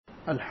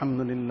الحمد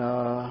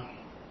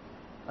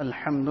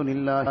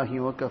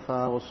لله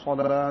وكفى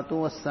والصلاة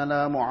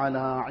والسلام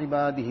على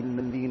عباده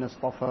الذين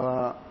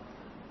اصطفى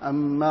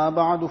أما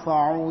بعد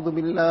فأعوذ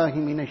بالله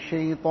من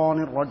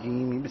الشيطان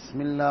الرجيم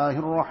بسم الله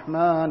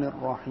الرحمن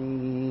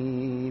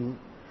الرحيم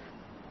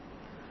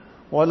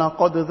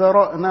ولقد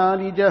ذرأنا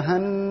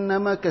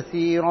لجهنم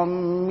كثيرا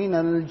من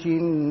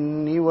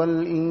الجن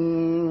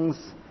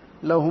والإنس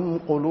لهم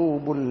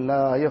قلوب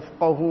لا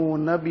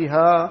يفقهون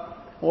بها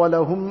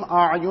ولهم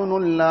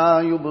أعين لا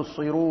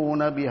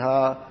يبصرون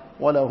بها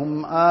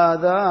ولهم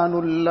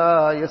آذان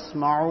لا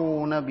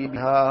يسمعون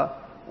بها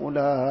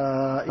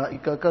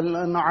أولئك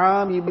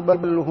كالأنعام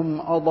بل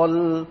هم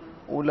أضل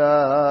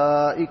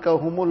أولئك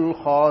هم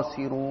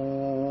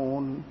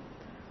الخاسرون.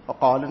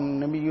 وقال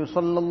النبي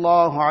صلى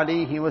الله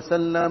عليه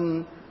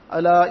وسلم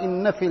ألا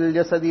إن في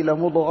الجسد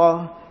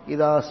لمضغة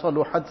إذا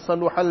صلحت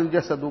صلح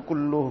الجسد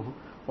كله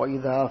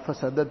وإذا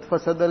فسدت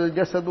فسد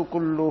الجسد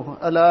كله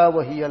ألا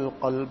وهي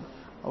القلب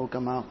أو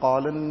كما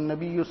قال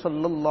النبي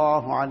صلى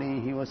الله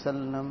عليه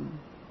وسلم.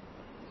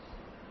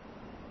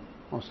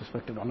 Most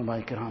respected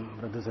ulama kiram,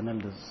 brothers and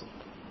elders,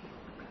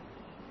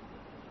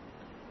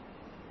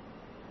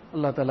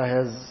 Allah Ta'ala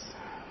has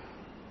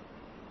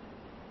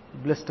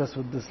blessed us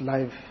with this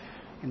life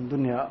in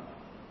dunya,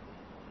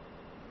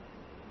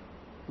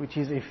 which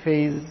is a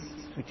phase,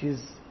 which is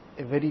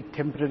a very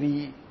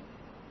temporary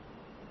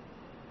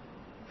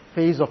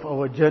phase of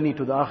our journey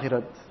to the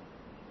akhirat.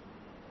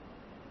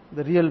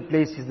 The real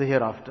place is the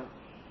hereafter.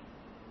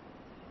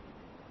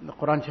 In the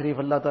Quran Sharif,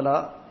 Allah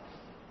Ta'ala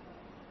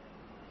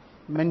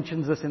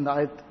mentions this in the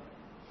ayat.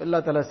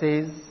 Allah Ta'ala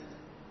says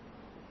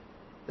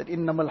that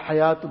innamal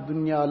hayatud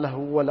dunya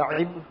lahu wa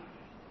la'ib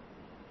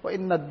wa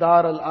inna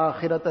ad-dar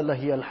al-akhirata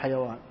lahiya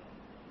al-hayawan.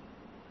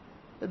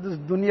 That this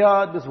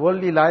dunya, this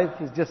worldly life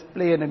is just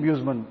play and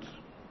amusement.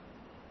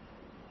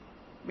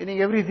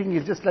 Meaning everything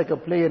is just like a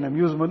play and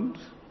amusement.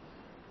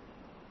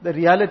 The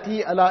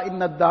reality, ala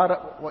inna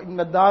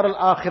ad-dar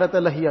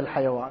al-akhirata lahiya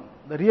al-hayawan.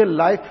 The real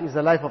life is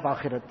the life of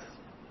akhirat.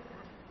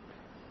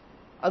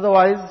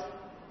 Otherwise,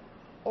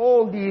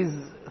 all these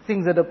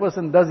things that a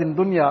person does in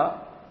dunya,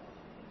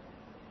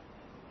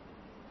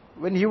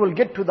 when he will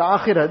get to the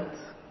akhirat,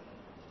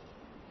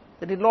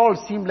 then it will all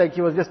seem like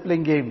he was just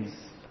playing games.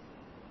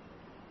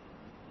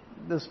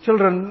 There's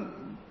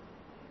children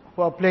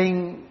who are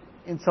playing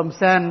in some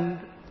sand,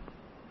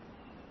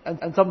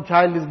 and some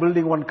child is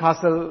building one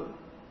castle,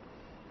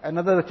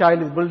 another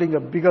child is building a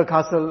bigger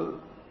castle,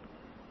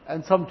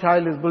 and some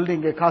child is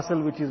building a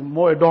castle which is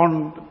more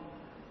adorned,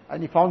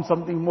 and he found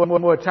something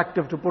more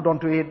attractive to put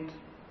onto it,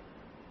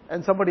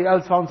 and somebody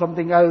else found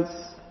something else.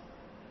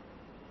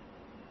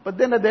 But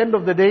then at the end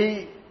of the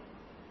day,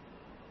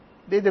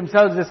 they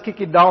themselves just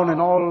kick it down and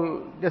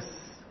all just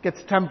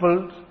gets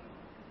trampled,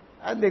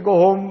 and they go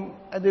home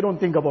and they don't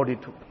think about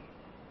it too.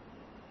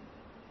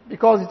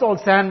 Because it's all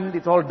sand,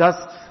 it's all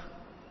dust,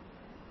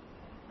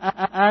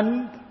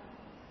 and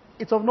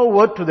it's of no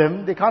worth to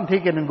them. They can't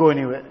take it and go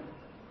anywhere.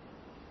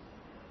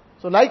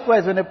 So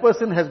likewise, when a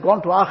person has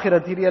gone to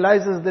akhirat, he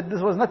realizes that this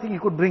was nothing he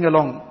could bring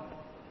along.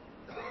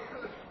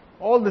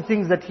 All the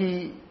things that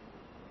he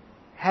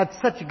had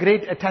such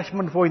great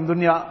attachment for in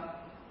dunya,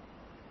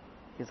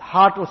 his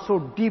heart was so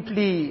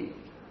deeply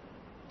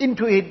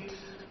into it.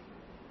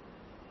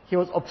 He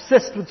was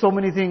obsessed with so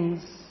many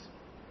things.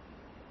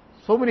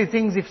 So many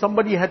things, if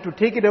somebody had to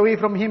take it away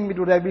from him, it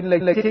would have been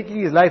like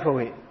taking his life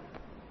away.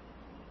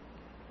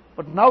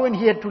 But now when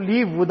he had to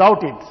leave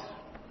without it,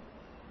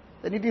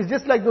 then it is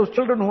just like those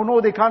children who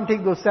know they can't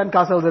take those sand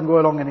castles and go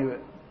along anywhere.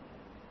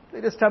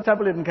 They just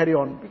trample it and carry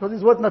on, because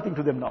it's worth nothing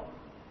to them now.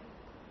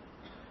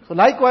 So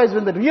likewise,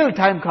 when the real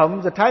time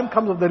comes, the time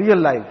comes of the real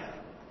life.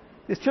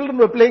 These children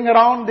were playing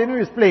around, they knew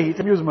it's play, it's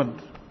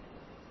amusement.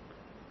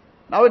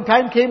 Now when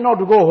time came now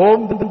to go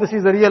home, then this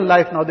is the real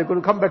life now. They're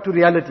going to come back to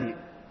reality.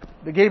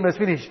 The game has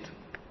finished.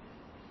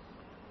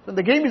 When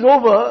the game is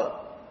over,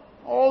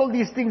 all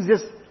these things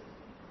just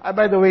are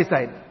by the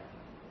wayside.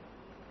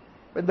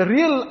 When the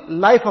real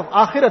life of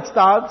akhirat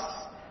starts,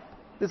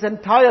 this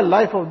entire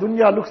life of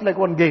dunya looks like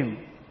one game.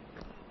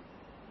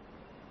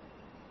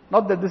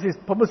 Not that this is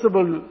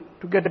permissible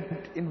to get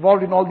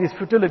involved in all these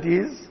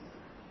futilities,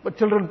 but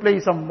children play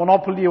some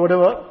monopoly or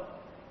whatever,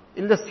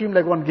 it'll just seem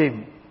like one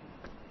game.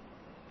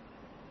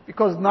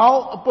 Because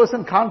now a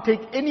person can't take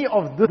any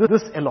of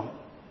this along.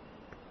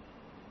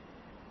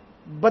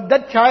 But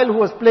that child who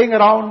was playing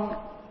around,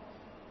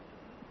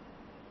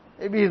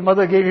 maybe his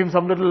mother gave him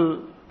some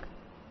little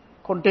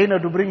container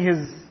to bring his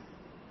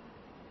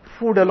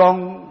food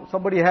along,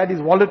 somebody had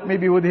his wallet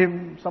maybe with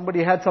him,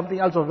 somebody had something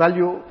else of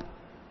value.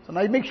 So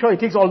now he makes sure he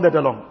takes all that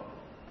along.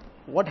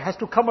 What has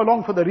to come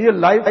along for the real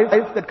life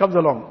that comes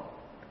along?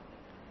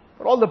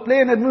 But all the play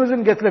and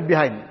amusement gets left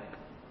behind.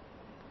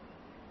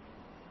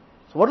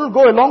 So what will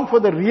go along for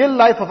the real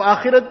life of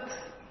akhirat?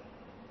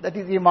 That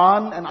is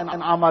iman and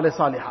amal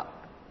salihah.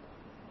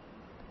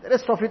 The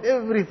rest of it,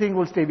 everything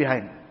will stay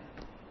behind.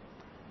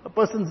 A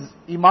person's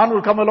iman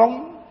will come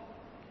along,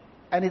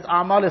 and his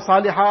amal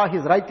salihah,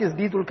 his righteous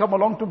deeds will come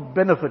along to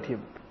benefit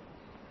him.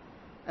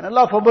 And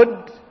Allah forbid,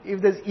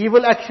 if there's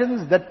evil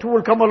actions, that too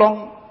will come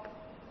along.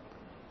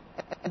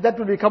 And that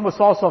will become a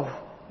source of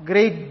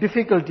great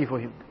difficulty for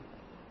him.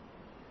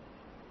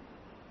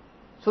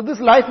 So this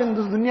life in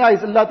this dunya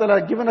is Allah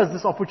Ta'ala given us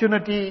this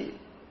opportunity,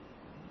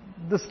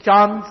 this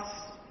chance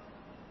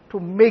to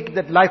make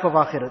that life of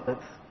akhirat.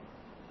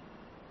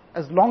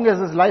 As long as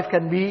this life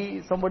can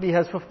be, somebody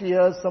has 50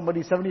 years,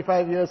 somebody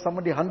 75 years,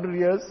 somebody 100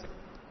 years.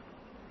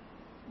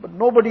 But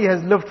nobody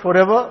has lived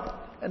forever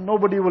and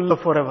nobody will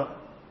live forever.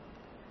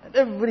 And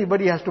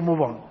everybody has to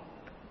move on.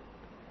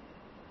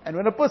 And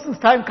when a person's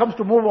time comes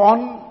to move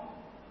on,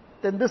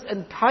 then this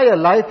entire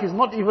life is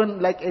not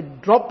even like a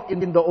drop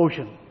in the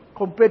ocean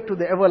compared to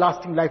the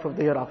everlasting life of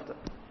the hereafter.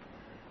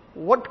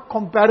 What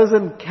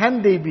comparison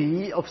can there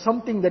be of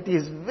something that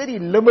is very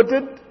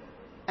limited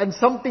and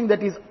something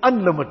that is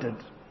unlimited?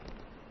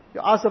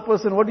 You ask a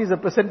person, what is the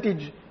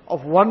percentage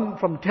of 1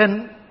 from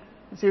 10?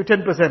 You say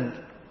 10%.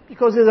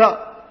 Because there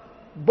are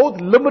both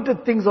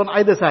limited things on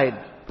either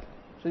side.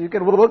 So you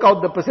can work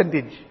out the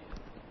percentage.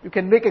 You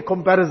can make a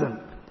comparison.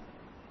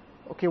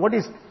 Okay, what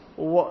is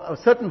a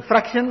certain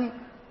fraction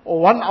or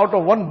 1 out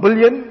of 1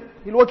 billion?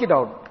 He'll work it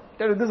out.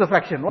 Tell you this is a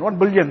fraction, 1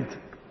 billionth.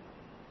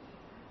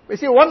 We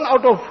say 1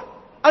 out of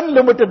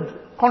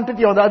unlimited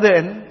quantity on the other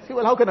end. See,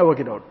 well, how can I work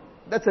it out?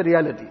 That's a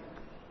reality.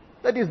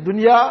 That is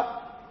dunya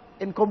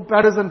in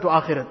comparison to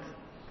akhirat.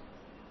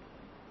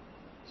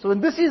 So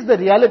when this is the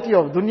reality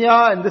of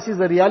dunya and this is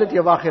the reality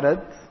of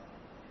akhirat,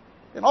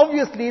 then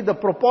obviously the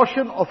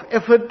proportion of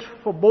effort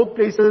for both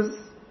places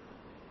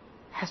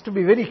has to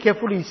be very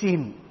carefully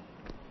seen.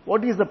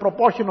 What is the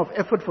proportion of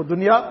effort for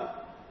dunya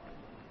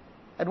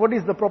and what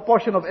is the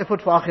proportion of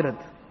effort for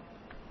akhirat?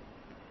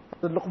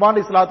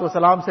 Luqman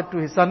ﷺ said to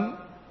his son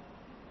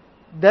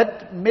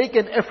that make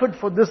an effort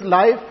for this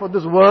life, for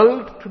this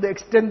world, to the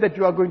extent that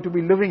you are going to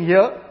be living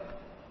here,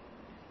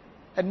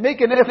 and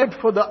make an effort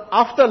for the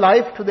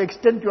afterlife to the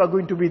extent you are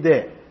going to be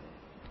there.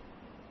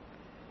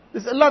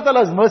 This is Allah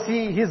Ta'ala's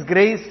mercy, His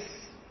grace,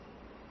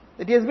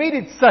 that He has made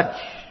it such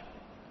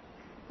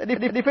that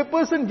if a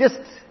person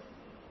just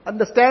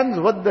understands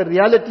what the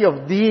reality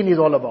of deen is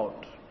all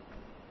about,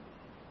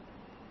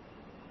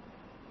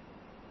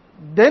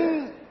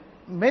 then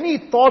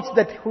many thoughts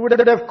that would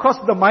have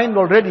crossed the mind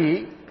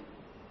already,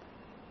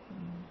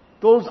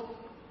 those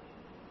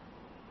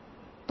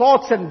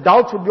thoughts and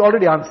doubts would be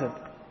already answered.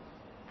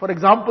 For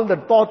example, the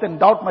thought and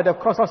doubt might have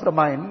crossed the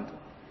mind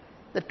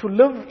that to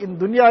live in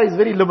dunya is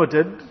very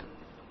limited,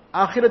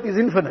 akhirat is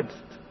infinite.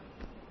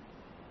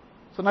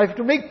 So now if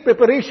to make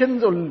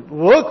preparations or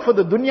work for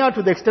the dunya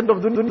to the extent of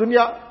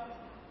dunya,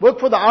 work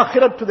for the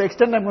akhirat to the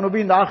extent I'm going to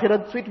be in the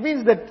akhirat, so it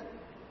means that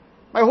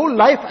my whole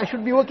life I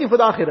should be working for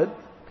the akhirat,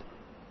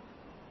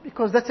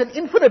 because that's an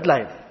infinite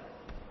life.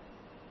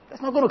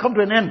 That's not going to come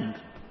to an end.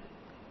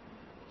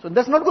 So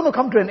that's not going to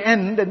come to an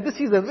end, and this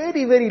is a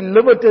very, very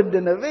limited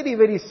and a very,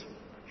 very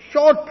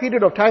short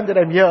period of time that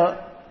I'm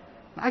here.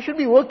 I should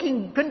be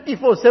working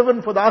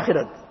 24/7 for the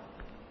akhirat.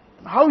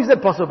 How is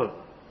that possible?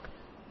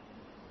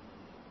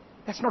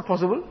 That's not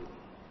possible.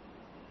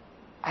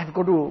 I've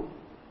got to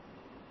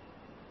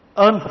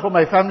earn for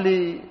my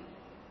family.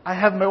 I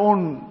have my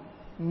own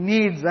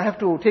needs. I have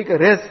to take a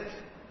rest.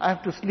 I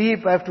have to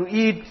sleep. I have to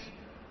eat.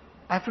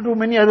 I have to do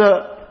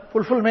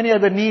fulfill many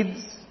other needs.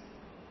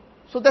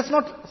 So that's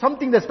not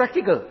something that's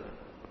practical.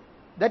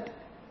 That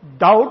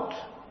doubt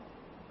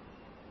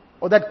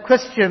or that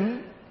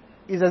question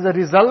is as a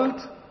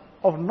result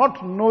of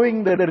not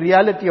knowing the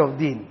reality of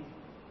deen.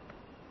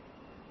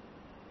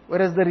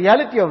 Whereas the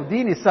reality of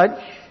deen is such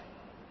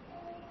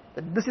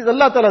that this is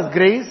Allah Ta'ala's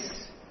grace,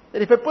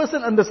 that if a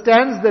person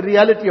understands the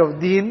reality of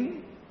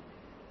deen,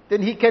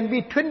 then he can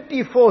be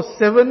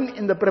 24/7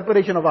 in the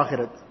preparation of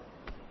akhirat.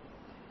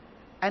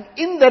 And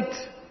in that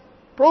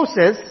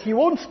process, he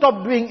won't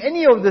stop doing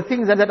any of the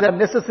things that are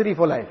necessary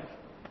for life.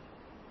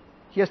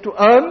 He has to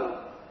earn,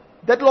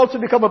 that will also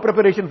become a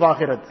preparation for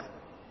akhirat.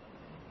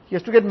 He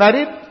has to get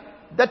married,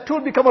 that too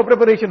will become a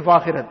preparation for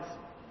akhirat.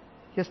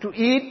 He has to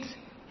eat,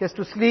 he has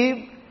to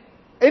sleep,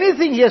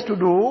 anything he has to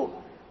do,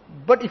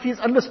 but if he's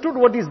understood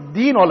what is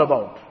deen all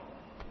about,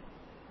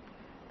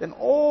 then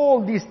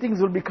all these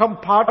things will become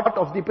part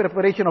of the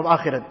preparation of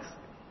akhirat.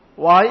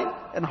 Why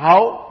and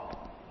how?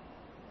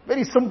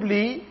 Very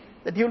simply,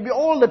 that he will be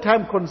all the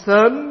time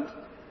concerned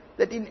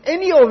that in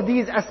any of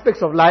these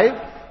aspects of life,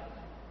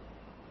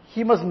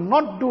 he must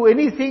not do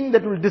anything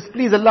that will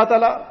displease Allah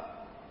Ta'ala,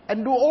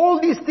 and do all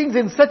these things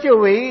in such a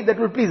way that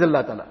will please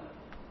Allah Ta'ala.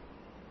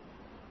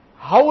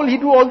 How will he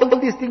do all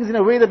these things in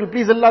a way that will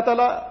please Allah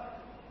Ta'ala?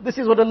 This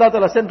is what Allah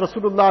Ta'ala sent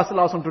Rasulullah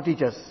Sallallahu Alaihi Wasallam to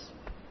teach us.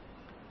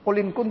 قُلْ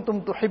إِن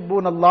كُنْتُمْ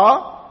تُحِبُّونَ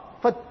اللَّهَ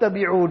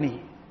فَاتَّبِعُونِي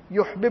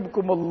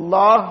يُحْبِبْكُمُ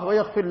اللَّهُ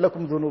وَيَغْفِرْ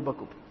لَكُمْ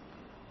ذُنُوبَكُمْ.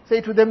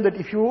 Say to them that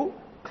if you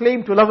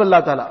claim to love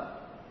Allah Ta'ala,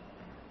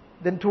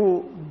 then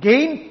to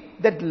gain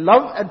that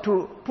love and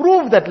to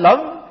prove that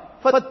love,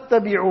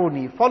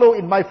 فَاتَّبِعُونِي, follow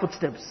in my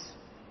footsteps.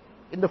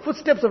 In the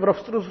footsteps of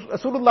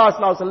Rasulullah Sallallahu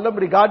Alaihi Wasallam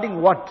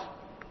regarding what?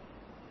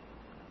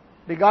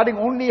 Regarding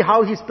only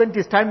how he spent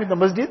his time in the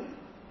masjid?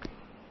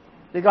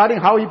 Regarding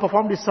how he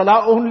performed his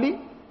salah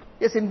only?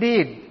 Yes,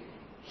 indeed.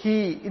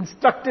 He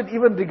instructed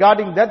even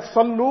regarding that,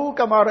 Sallu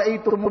kama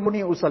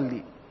ra'aytumuni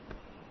usalli.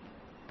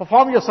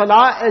 Perform your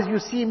salah as you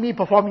see me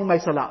performing my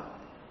salah.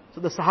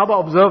 So the Sahaba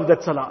observed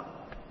that salah.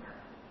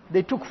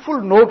 They took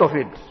full note of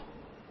it.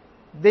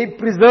 They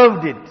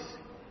preserved it.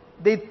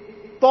 They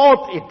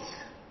taught it.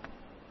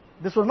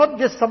 This was not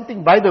just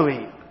something by the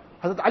way.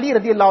 Hazrat Ali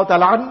radiallahu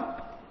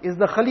ta'ala is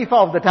the Khalifa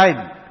of the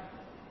time.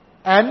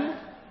 And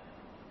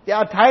there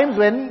are times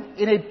when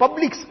in a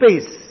public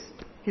space,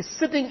 he's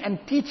sitting and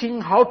teaching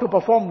how to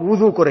perform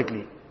wudu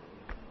correctly.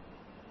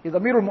 He's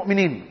Amirul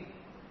Mu'mineen.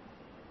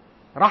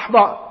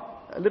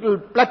 Rahba, a little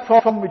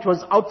platform which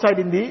was outside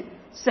in the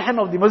sahn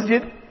of the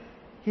masjid.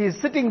 He is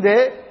sitting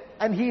there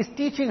and he is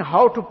teaching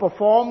how to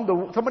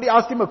perform somebody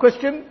asked him a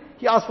question,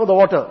 he asked for the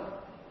water.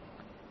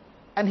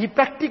 And he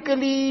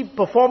practically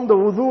performed the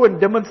wudu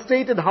and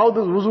demonstrated how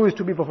the wudu is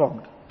to be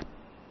performed.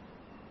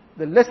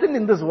 The lesson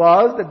in this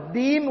was that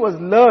deen was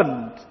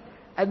learned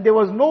and there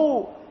was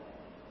no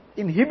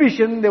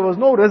inhibition, there was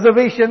no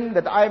reservation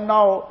that I am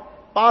now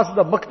past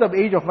the maktab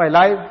age of my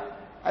life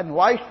and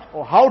why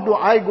or how do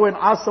I go and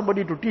ask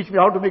somebody to teach me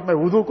how to make my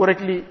wudu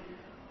correctly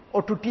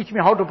or to teach me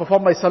how to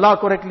perform my salah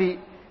correctly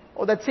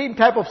or that same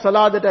type of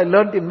salah that I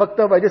learned in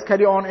maktab, I just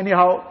carry on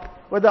anyhow,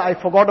 whether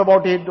I forgot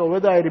about it or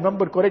whether I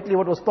remembered correctly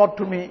what was taught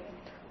to me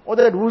or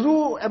that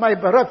wudu, am I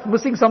perhaps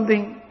missing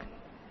something?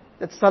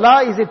 That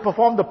salah, is it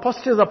performed, the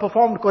postures are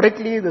performed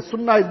correctly, the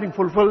sunnah is being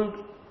fulfilled.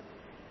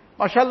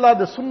 MashaAllah,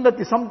 the sunnah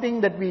is something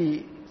that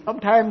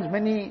sometimes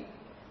many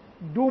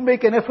do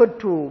make an effort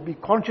to be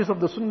conscious of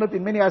the sunnah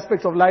in many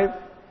aspects of life.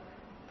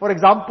 For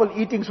example,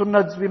 eating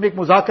sunnahs, we make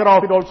muzakara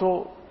of it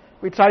also.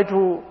 We try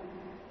to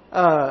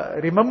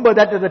remember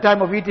that at the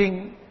time of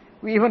eating.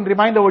 We even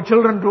remind our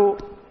children to,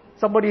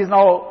 somebody is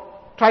now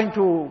trying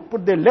to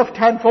put their left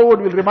hand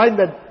forward, we'll remind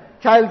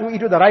that child to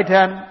eat with the right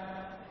hand.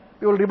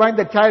 We will remind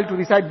the child to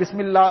recite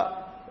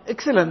Bismillah.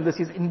 Excellent. This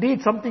is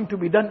indeed something to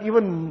be done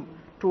even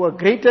to a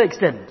greater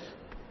extent.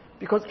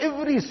 Because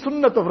every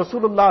sunnah of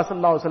Rasulullah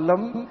sallallahu alaihi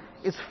wasallam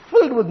is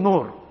filled with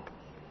nur.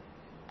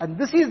 And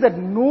this is that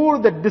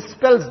nur that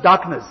dispels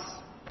darkness.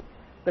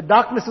 The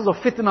darknesses of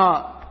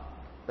fitna,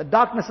 the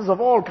darknesses of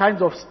all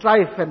kinds of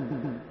strife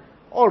and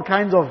all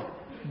kinds of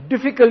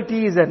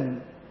difficulties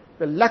and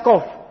the lack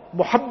of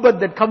muhabbat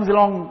that comes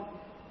along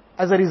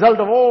as a result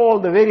of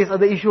all the various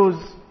other issues.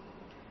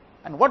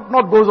 And what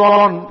not goes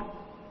on,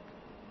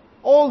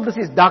 all this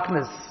is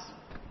darkness.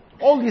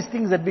 All these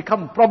things that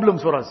become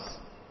problems for us,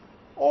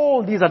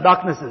 all these are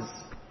darknesses.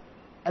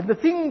 And the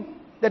thing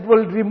that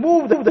will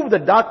remove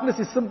the darkness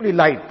is simply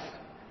light.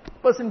 A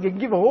person can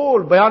give a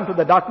whole bayan to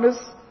the darkness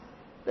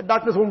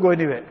won't go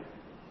anywhere.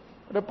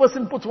 But a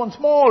person puts one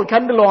small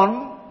candle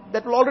on,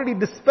 that will already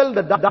dispel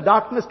the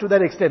darkness to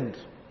that extent.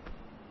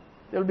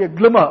 There will be a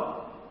glimmer.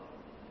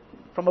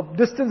 From a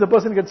distance a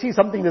person can see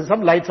something, there's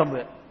some light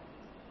somewhere.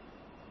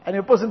 And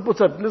if a person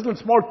puts a little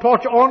small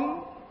torch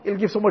on, it'll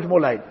give so much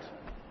more light.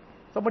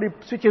 Somebody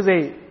switches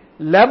a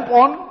lamp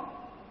on,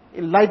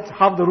 it'll light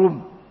half the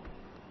room.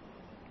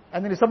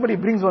 And then if somebody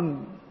brings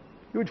one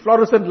huge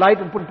fluorescent light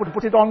and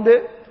puts it on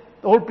there,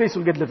 the whole place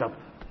will get lit up.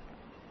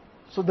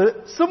 So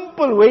the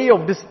simple way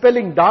of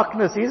dispelling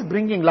darkness is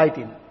bringing light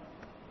in.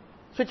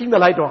 Switching the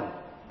light on.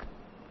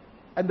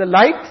 And the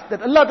light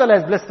that Allah Ta'ala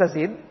has blessed us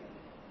in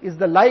is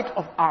the light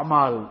of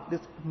a'mal.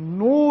 This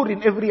nur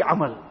in every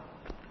amal.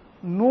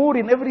 Nur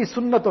in every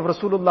sunnah of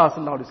Rasulullah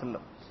sallallahu alaihi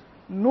wasallam.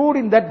 Nur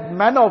in that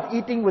manner of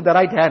eating with the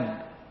right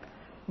hand.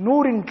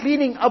 Nur in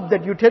cleaning up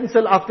that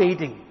utensil after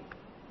eating.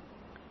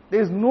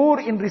 There is nur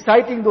in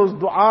reciting those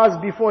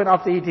du'as before and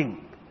after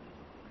eating.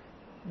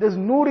 There is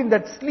nur in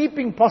that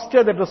sleeping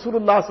posture that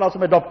Rasulullah sallallahu alaihi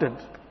wasallam adopted.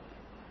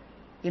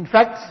 In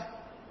fact,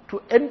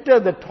 to enter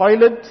the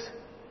toilet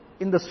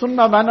in the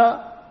sunnah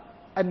manner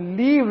and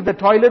leave the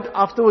toilet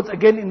afterwards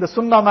again in the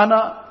sunnah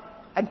manner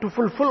and to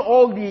fulfill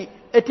all the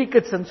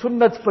etiquettes and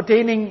sunnahs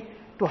pertaining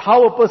to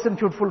how a person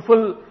should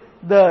fulfill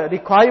the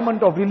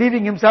requirement of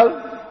relieving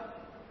himself.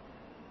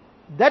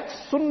 That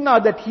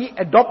sunnah that he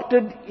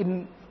adopted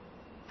in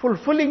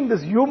fulfilling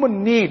this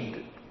human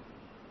need,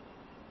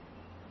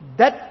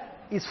 that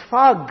is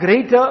far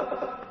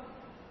greater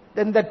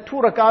than that 2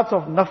 rakats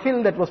of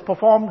nafil that was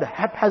performed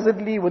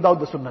haphazardly without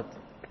the sunnah.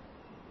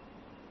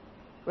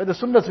 Where the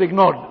sunnahs were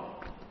ignored.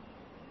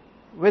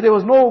 Where there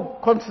was no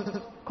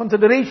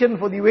consideration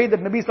for the way that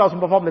Nabi Sallallahu Alaihi Wasallam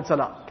performed that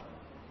salah.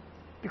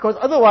 Because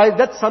otherwise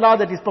that salah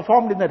that is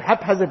performed in that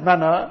haphazard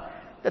manner,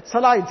 that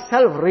salah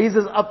itself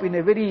raises up in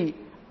a very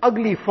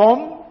ugly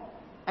form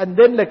and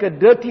then like a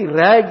dirty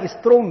rag is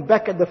thrown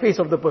back at the face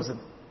of the person.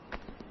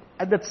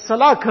 And that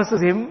salah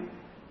curses him,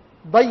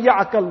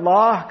 ضَيَّعَكَ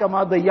اللَّهُ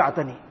كَمَا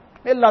ضَيَّعْتَنِي.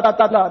 May Allah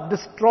Ta'ala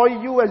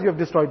destroy you as you have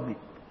destroyed me.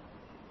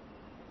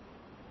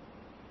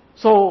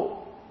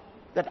 So,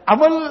 that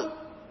amal,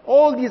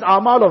 all these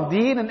amal of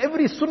deen and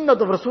every sunnah of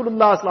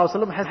Rasulullah Sallallahu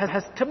Alaihi Wasallam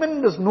has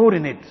tremendous nur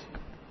in it.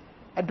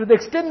 And to the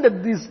extent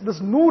that this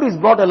nur is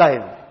brought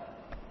alive,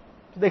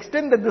 to the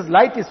extent that this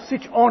light is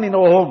switched on in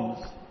our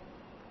homes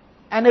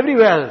and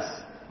everywhere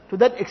else, to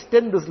that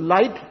extent this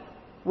light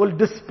will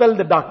dispel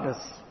the darkness.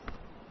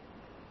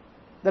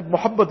 that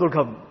muhabbat will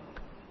come,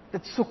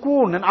 that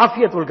sukoon and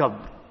afiyat will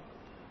come.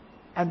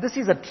 And this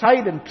is a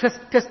tried and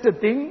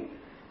tested thing.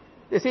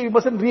 They say you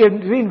mustn't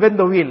reinvent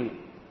the wheel.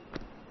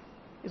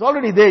 It's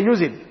already there,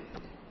 use it.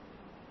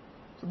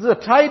 So this is a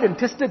tried and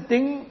tested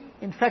thing.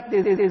 In fact,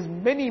 there is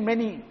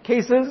many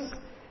cases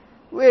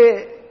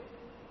where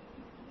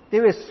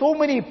there were so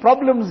many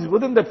problems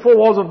within the four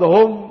walls of the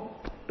home,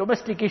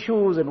 domestic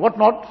issues and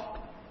whatnot.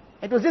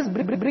 It was just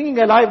bringing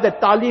alive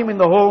that ta'aleem in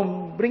the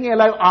home, bringing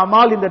alive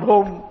amal in that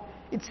home.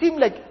 It seemed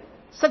like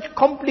such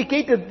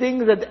complicated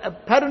things that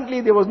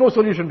apparently there was no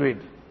solution to it.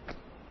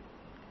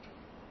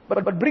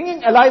 But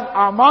bringing alive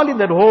amal in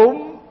that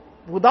home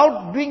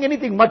without doing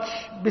anything much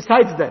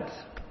besides that,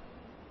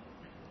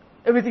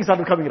 everything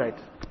started coming right.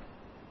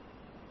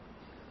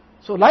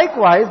 So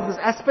likewise, this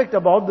aspect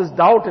about this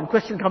doubt and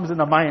question comes in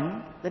the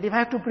mind, that if I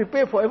have to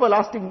prepare for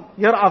everlasting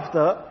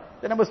hereafter,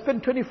 then I must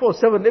spend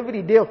 24/7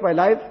 every day of my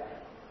life,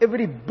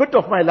 every bit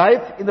of my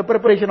life in the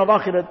preparation of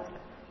akhirat.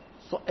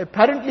 So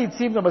apparently it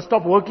seems I must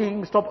stop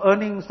working, stop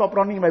earning, stop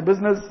running my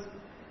business.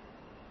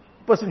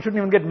 Person shouldn't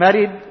even get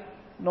married.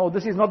 No,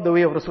 this is not the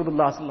way of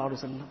Rasulullah sallallahu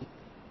alaihi wasallam.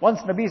 Once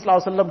Nabi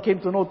sallallahu alaihi wasallam came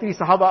to know three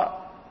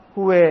Sahaba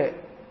who were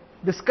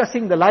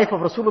discussing the life of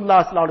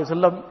Rasulullah sallallahu alaihi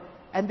wasallam,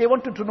 and they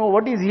wanted to know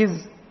what is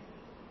his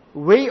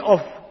way of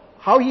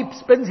how he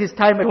spends his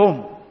time at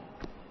home.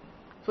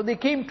 So they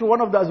came to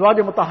one of the Azwaj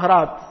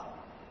Mutahharat,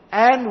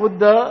 and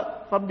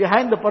from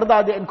behind the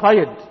parda they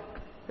inquired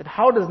that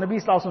how does Nabi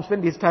sallallahu alaihi wasallam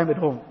spend his time at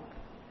home.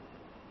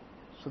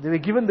 So they were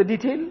given the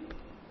detail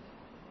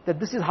that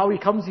this is how he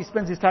comes, he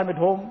spends his time at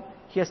home.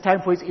 He has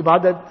time for his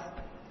ibadat,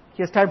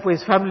 he has time for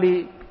his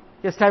family,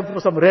 he has time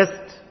for some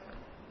rest.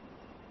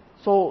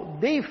 So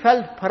they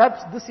felt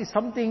perhaps this is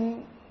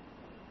something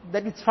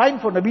that it's fine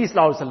for Nabi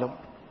sallallahu alaihi wasallam.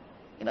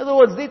 In other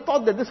words, they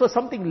thought that this was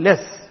something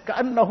less.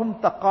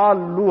 كَأَنَّهُمْ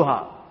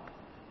تَقَالُّوهَا.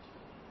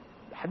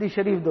 Hadith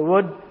Sharif, the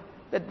word,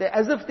 that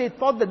as if they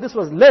thought that this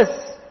was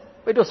less,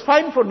 but it was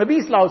fine for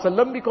Nabi sallallahu alaihi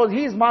wasallam because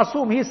he is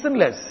masoom, he is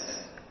sinless.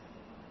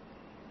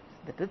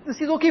 That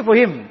this is okay for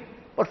him.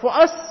 But for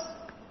us,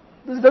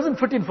 this doesn't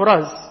fit in for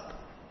us,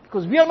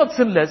 because we are not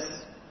sinless.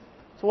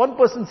 So one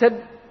person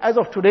said, as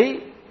of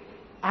today,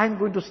 I'm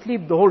going to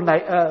sleep the whole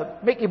night,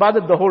 make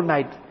ibadat the whole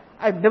night.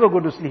 I'm never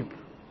going to sleep.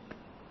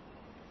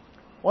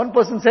 One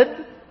person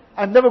said,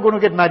 I'm never going to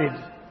get married.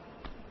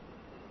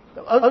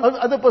 The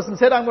other person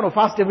said, I'm going to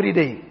fast every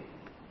day.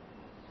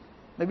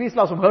 Nabi Sallallahu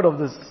Alaihi Wasallam heard of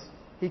this.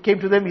 He came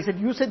to them, he said,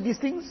 you said these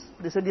things?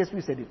 They said, yes,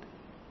 we said it.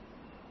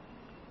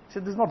 He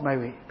said, this is not my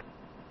way.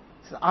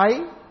 He said,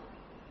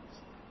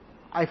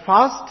 I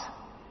fast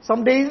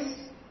some days,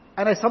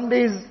 and I some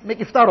days make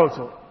iftar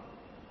also.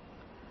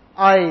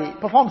 I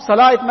perform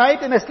salah at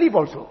night, and I sleep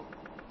also.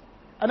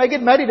 And I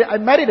get married,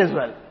 I'm married as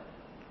well.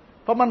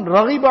 فَمَنْ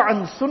رَغِبَ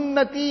عَنْ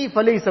سُنَّتِي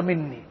فَلَيْسَ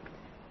مِنِّي.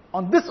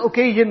 On this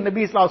occasion,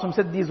 Nabi Sallallahu Alaihi Wasallam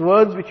said these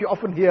words which you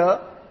often hear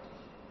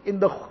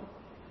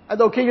at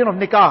the occasion of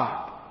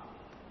nikah.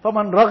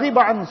 فَمَنْ رَغِبَ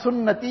عَنْ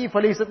سُنَّتِي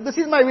فَلَيْسَ. This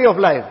is my way of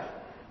life,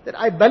 that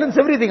I balance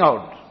everything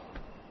out.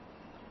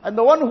 And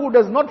the one who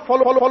does not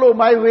follow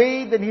my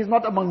way, then he is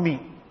not among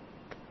me.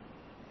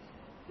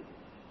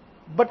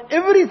 But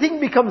everything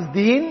becomes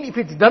deen if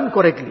it's done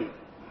correctly.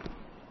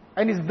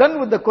 And it's done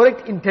with the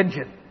correct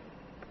intention.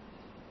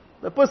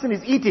 The person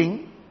is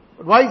eating,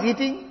 but why is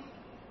eating?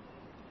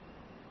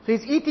 So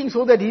he's eating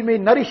so that he may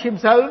nourish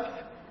himself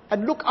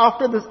and look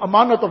after this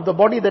amanat of the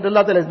body that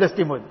Allah Ta'ala has blessed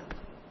him with.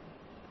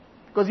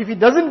 Because if he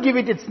doesn't give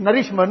it its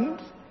nourishment,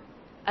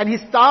 and he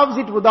starves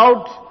it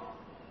without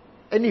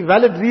any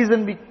valid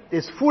reason,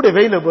 there's food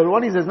available,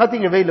 one is there's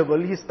nothing available,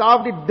 he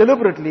starved it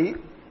deliberately,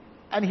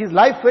 and his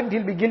life went,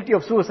 he'll be guilty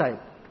of suicide.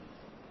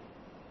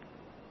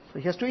 So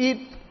he has to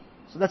eat,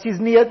 so that's his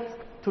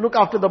niyat, to look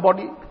after the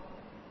body.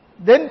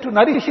 Then to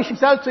nourish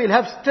himself, so he'll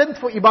have strength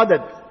for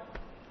ibadat.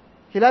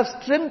 He'll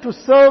have strength to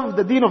serve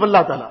the deen of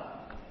Allah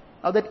Ta'ala.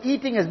 Now that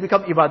eating has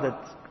become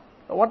ibadat.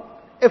 What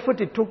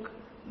effort it took,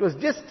 it was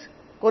just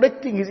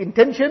correcting his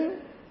intention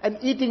and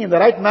eating in the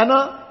right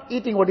manner,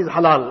 eating what is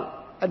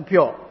halal and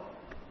pure.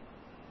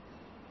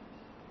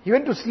 He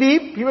went to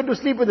sleep with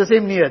the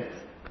same niyat.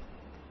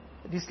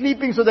 He's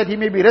sleeping so that he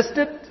may be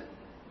rested,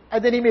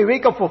 and then he may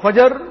wake up for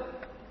fajr,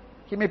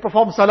 he may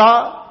perform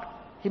salah,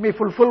 he may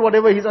fulfill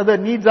whatever his other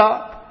needs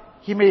are,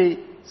 he may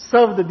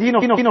serve the deen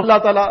of Allah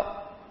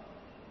Ta'ala.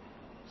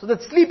 So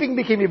that sleeping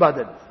became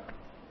ibadat.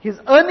 His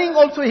earning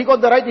also, he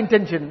got the right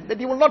intention, that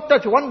he will not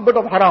touch one bit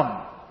of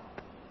haram.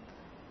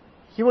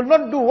 He will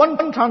not do one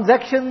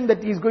transaction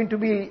that is going to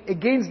be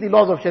against the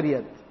laws of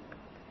Shariat.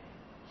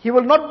 He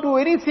will not do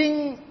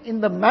anything in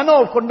the manner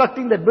of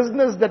conducting that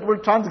business that will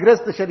transgress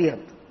the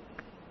Shariat.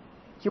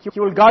 He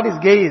will guard his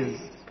gaze.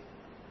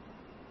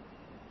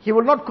 He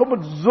will not commit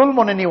zulm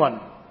on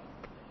anyone.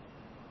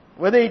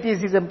 Whether it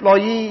is his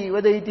employee,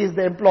 whether it is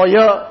the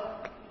employer,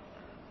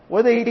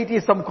 whether it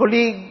is some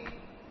colleague,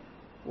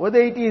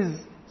 whether it is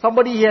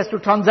somebody he has to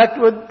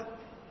transact with,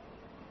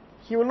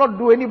 he will not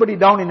do anybody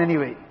down in any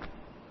way.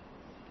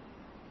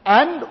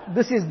 And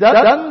this is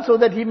done so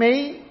that he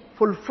may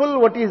fulfill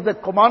what is the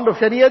command of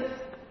Shariat,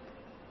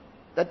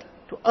 that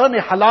To earn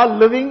a halal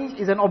living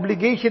is an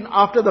obligation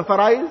after the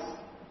farais.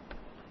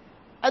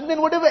 And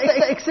then whatever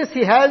excess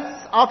he has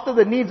after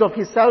the needs of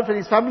himself and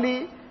his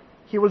family,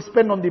 he will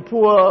spend on the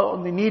poor,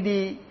 on the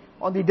needy,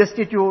 on the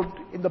destitute,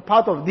 in the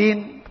path of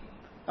deen.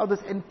 Now this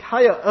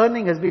entire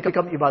earning has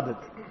become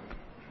ibadat.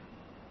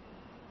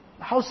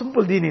 How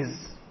simple deen is.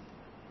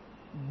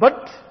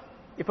 But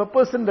if a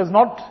person does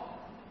not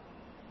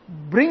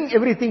bring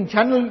everything,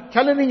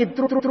 channeling it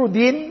through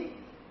deen,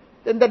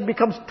 then that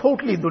becomes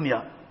totally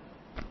dunya.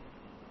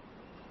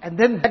 And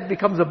then that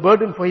becomes a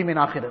burden for him in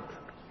akhirat.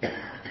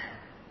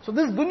 So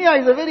this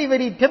dunya is a very,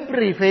 very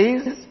temporary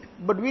phase,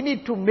 but we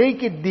need to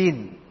make it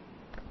deen.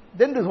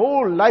 Then this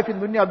whole life in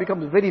dunya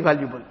becomes very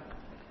valuable.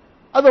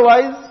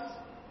 Otherwise,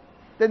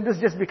 then this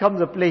just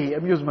becomes a play,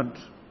 amusement.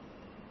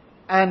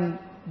 And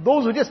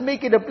those who just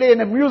make it a play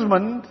and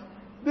amusement,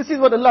 this is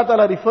what Allah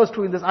Ta'ala refers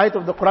to in this ayat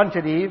of the Quran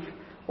Sharif.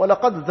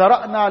 وَلَقَدْ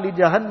زَرَعْنَا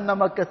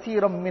لِجَهَنَّمَ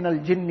كَثِيرًا مِنَ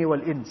الْجِنِّ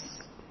وَالْإِنسِ.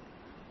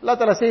 Allah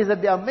Ta'ala says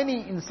that there are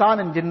many insan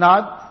and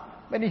jinnat,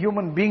 many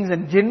human beings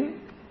and jinn,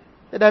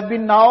 that have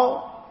been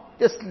now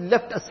just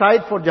left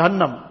aside for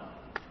Jahannam.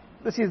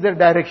 This is their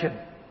direction.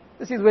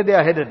 This is where they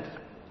are headed.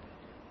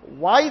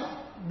 Why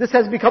this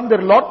has become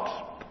their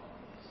lot?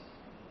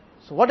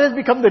 So what has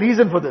become the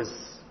reason for this?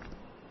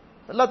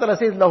 Allah Ta'ala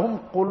says,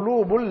 لَهُمْ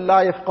قُلُوبٌ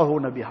لَا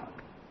يَفْقَهُونَ بِهَا.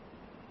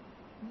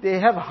 They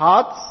have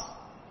hearts.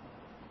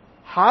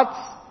 Hearts,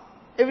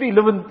 every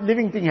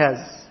living thing has.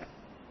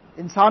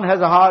 Insan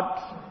has a heart.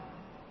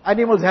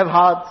 Animals have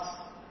hearts.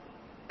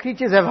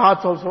 Creatures have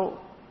hearts also.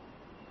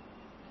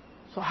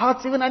 So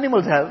hearts even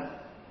animals have.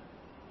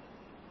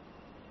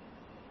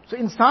 So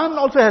insan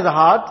also has a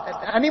heart,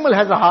 animal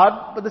has a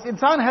heart, but this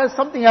insan has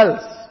something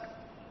else.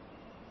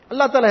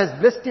 Allah Ta'ala has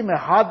blessed him a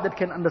heart that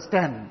can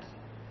understand,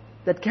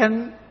 that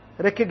can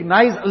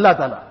recognize Allah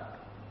Ta'ala.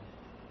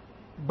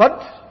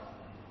 But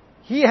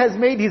he has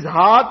made his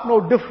heart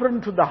no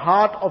different to the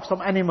heart of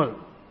some animal.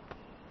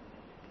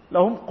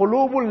 لَهُمْ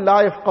قُلُوبٌ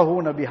لَا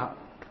يَفْقَهُونَ بِهَا.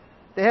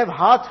 They have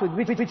hearts with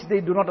which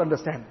they do not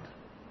understand.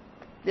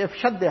 They have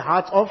shut their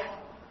hearts off.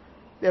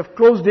 They have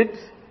closed it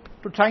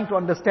to trying to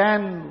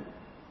understand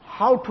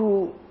how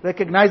to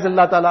recognize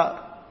Allah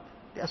Ta'ala.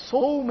 There are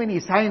so many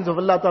signs of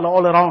Allah Ta'ala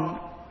all around.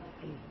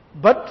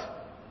 But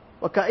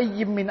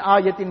وَكَأَيِّم مِّنْ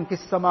آيَةٍ فِي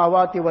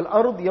السَّمَاوَاتِ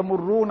وَالْأَرْضِ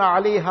يَمُرُّونَ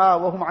عَلَيْهَا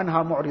وَهُمْ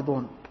عَنْهَا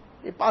مُعْرِضُونَ.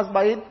 They pass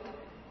by it,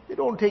 they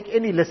don't take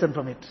any lesson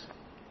from it.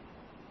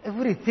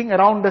 Everything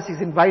around us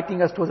is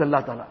inviting us towards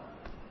Allah Ta'ala.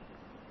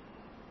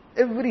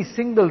 Every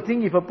single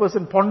thing, if a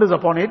person ponders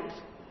upon it,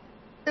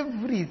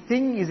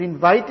 everything is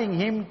inviting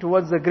him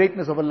towards the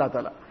greatness of Allah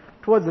Ta'ala,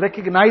 towards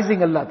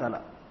recognizing Allah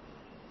Ta'ala.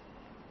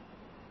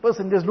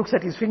 Person just looks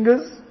at his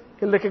fingers,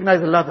 he'll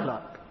recognize Allah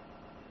Ta'ala.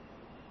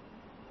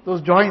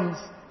 Those joints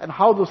and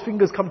how those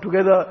fingers come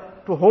together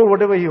to hold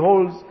whatever he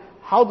holds,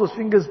 how those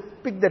fingers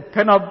pick that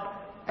pen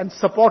up and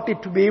support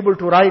it to be able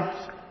to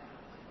write,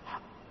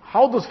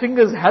 how those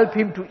fingers help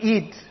him to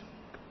eat.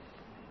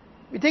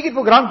 We take it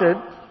for granted,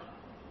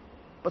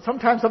 but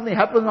sometimes something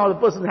happens, now the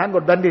person's hand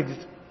got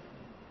bandaged.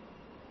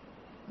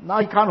 Now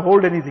he can't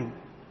hold anything.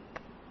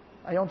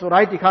 I want to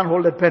write, he can't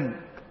hold that pen.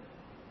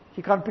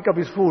 He can't pick up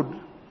his food.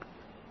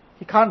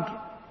 He can't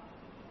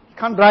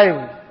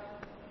drive.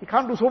 He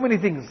can't do so many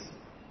things.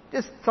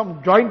 Just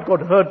some joint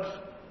got hurt.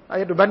 I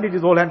had to bandage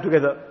his whole hand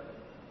together.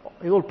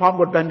 His whole palm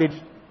got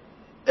bandaged.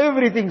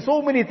 Everything,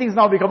 so many things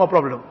now become a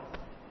problem.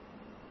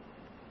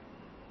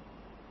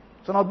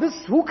 So now this,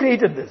 who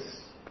created this?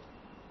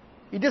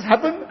 It just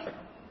happened.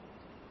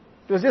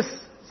 It was just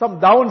some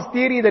Darwin's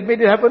theory that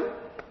made it happen.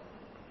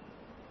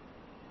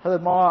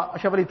 Hazrat Maulana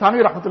Ashraf Ali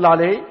Thanvi Rahmatullah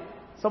Alayhi,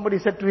 somebody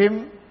said to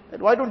him,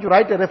 that why don't you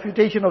write a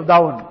refutation of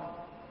Darwin?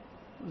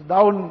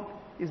 Darwin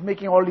is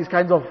making all these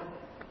kinds of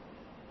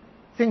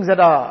things that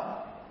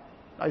are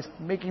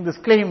making these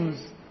claims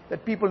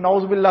that people,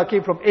 na'uzubillah,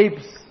 came from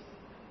apes.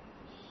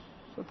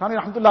 So Thanvi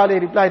Rahmatullah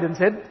Alayhi replied and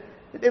said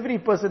that every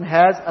person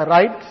has a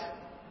right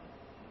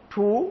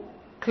to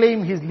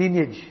claim his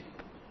lineage.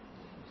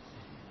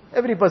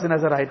 Every person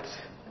has a right.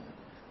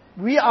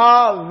 We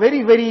are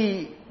very,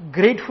 very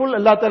grateful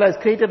Allah Ta'ala has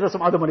created us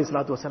from Adam alayhi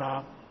salatu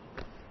wasalam.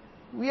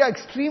 We are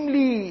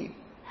extremely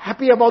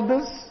happy about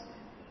this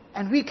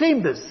and we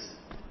claim this.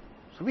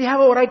 So we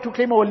have our right to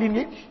claim our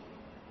lineage.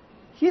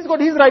 He's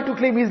got his right to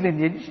claim his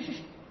lineage.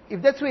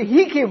 If that's where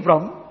he came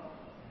from,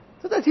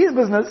 so that's his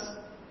business.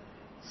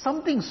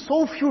 Something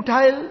so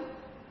futile,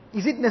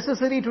 is it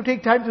necessary to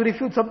take time to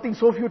refute something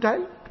so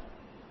futile?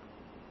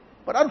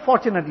 But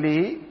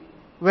unfortunately,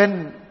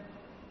 when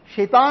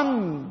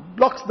Shaitan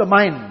blocks the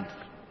mind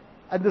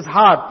and this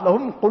heart,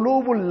 lahum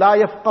qulubun la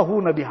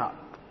yafqahuna biha.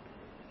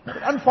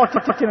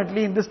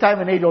 Unfortunately, in this time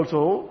and age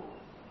also,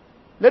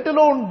 let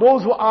alone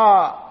those who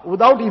are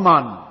without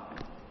iman,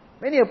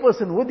 many a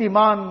person with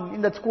iman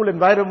in that school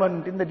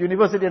environment, in that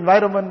university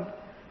environment,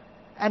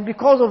 and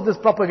because of this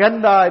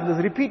propaganda and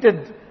this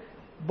repeated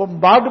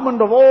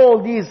bombardment of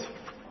all these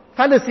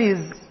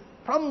fallacies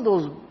from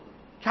those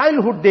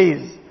childhood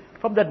days,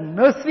 from that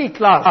nursery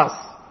class,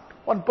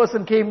 one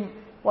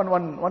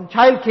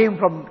child came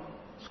from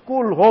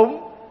school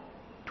home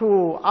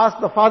to ask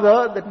the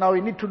father that now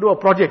we need to do a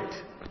project.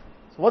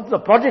 So what's the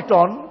project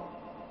on?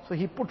 So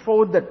he put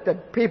forward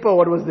that paper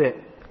what was there.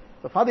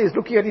 The father is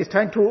looking at it, he's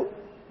trying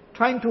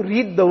to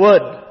read the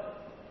word.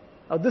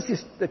 Now this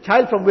is the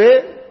child from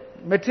where?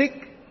 Metric?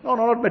 No,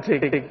 not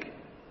metric.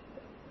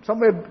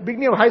 Somewhere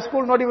beginning of high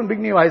school, not even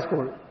beginning of high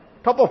school.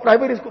 Top of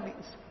primary school,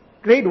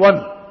 grade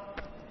 1.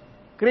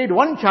 Grade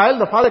 1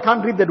 child, the father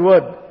can't read that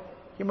word.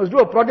 He must do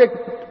a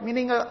project,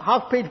 meaning a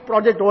half-page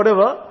project or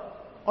whatever,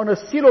 on a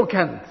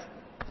coelacanth.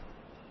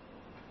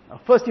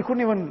 Now first he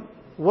couldn't even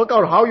work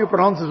out how you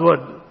pronounce this word.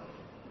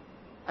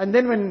 And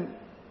then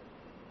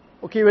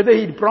whether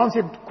he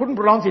couldn't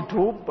pronounce it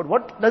too, but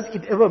what does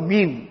it ever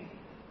mean?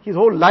 His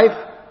whole life,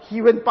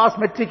 he went past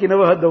metric, he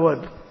never heard the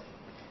word.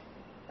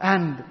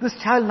 And this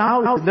child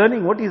now is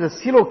learning what is a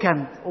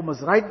coelacanth, or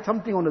must write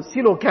something on a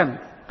coelacanth.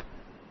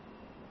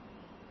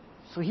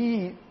 So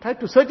he tried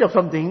to search up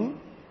something.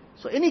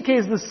 So any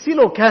case, this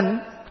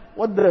coelacanth,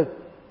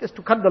 just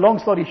to cut the long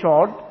story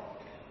short,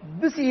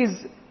 this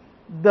is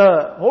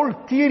the whole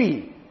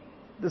theory,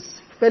 this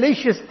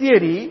fallacious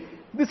theory,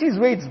 this is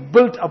where it's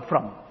built up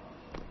from.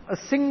 A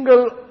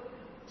single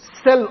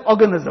cell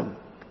organism.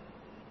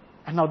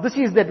 And now this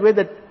is where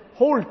that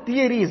whole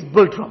theory is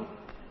built from.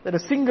 That a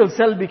single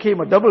cell became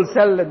a double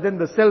cell, and then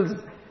the cells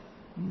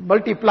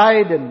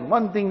multiplied and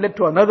one thing led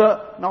to another.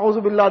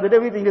 Na'uzu billah, that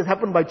everything has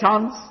happened by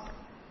chance.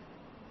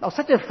 Now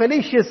such a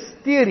fallacious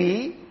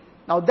theory,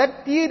 now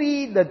that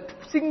theory, that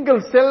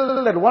single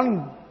cell,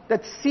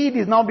 that seed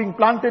is now being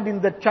planted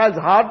in that child's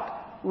heart,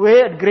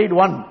 where at grade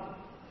 1.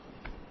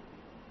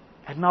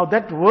 And now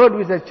that word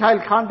which the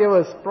child can't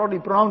ever probably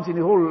pronounce in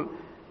his whole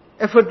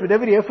effort, with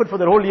every effort for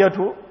the whole year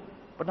too,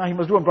 but now he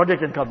must do a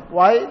project and come.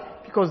 Why?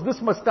 Because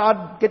this must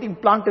start getting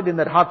planted in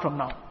that heart from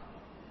now.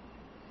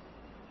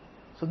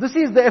 So this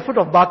is the effort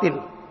of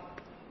batil.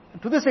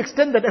 And to this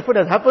extent that effort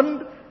has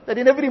happened, that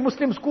in every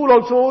Muslim school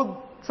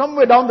also,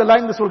 somewhere down the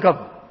line this will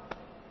come.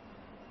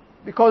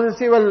 Because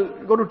they say, well,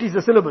 you're going to teach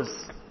the syllabus.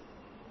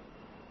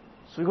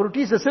 So you're going to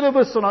teach the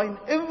syllabus, so now in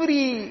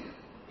every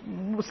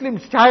Muslim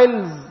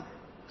child's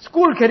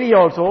school career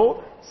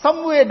also,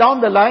 somewhere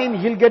down the line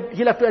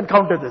he'll have to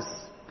encounter this.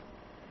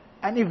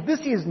 And if this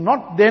is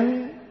not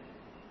then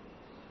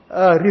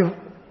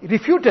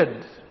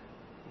refuted,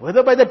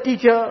 whether by the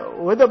teacher,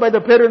 whether by the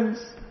parents,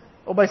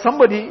 or by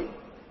somebody,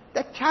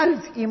 that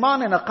child's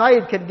iman and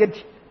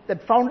aqaid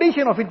that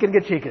foundation of it can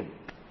get shaken.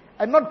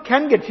 And not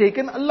can get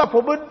shaken, Allah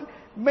forbid,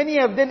 many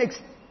have then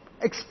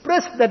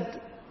expressed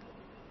that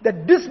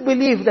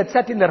disbelief that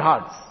sat in their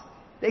hearts.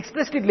 They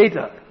expressed it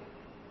later,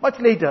 much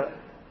later.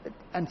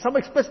 And some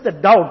expressed the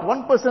doubt.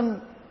 One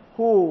person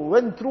who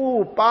went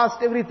through,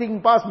 passed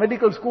everything, passed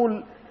medical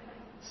school,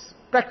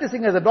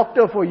 practicing as a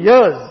doctor for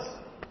years.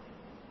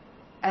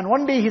 And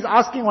one day he's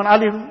asking one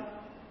alim,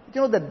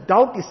 the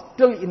doubt is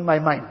still in my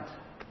mind.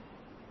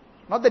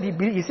 Not that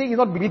he's saying he's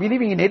not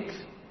believing in it,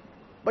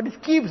 but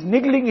it keeps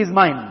niggling his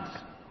mind.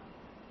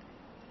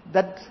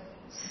 That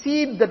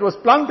seed that was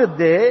planted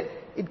there,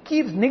 it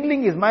keeps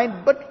niggling his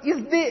mind, but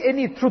is there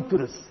any truth to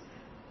this?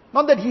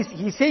 Not that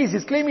he says,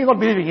 he's claiming he's not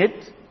believing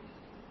it,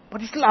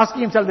 but he's still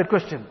asking himself that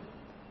question.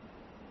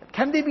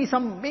 Can there be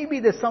maybe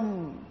there's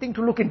something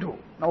to look into?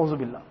 Na'uzu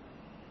billah.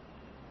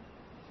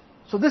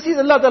 So this is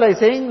Allah Ta'ala is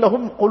saying,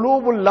 لَهُمْ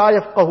قُلُوبٌ لَا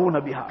يَفْقَهُونَ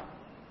بِهَا.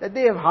 That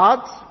they have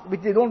hearts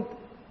which they don't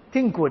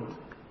think with.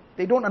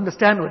 They don't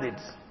understand with it.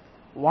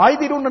 Why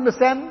they don't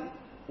understand?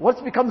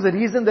 What becomes the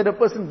reason that a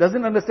person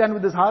doesn't understand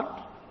with his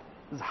heart?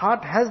 His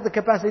heart has the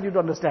capacity to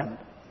understand.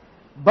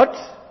 But,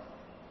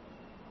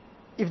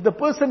 if the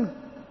person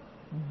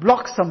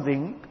blocks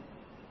something,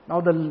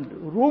 now the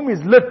room is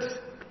lit,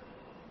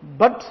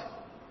 but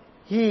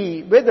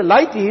where the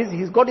light is,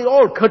 he's got it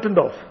all curtained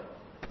off.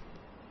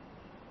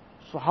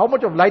 So how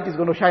much of light is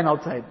going to shine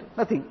outside?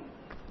 Nothing.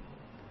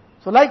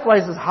 So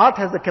likewise, his heart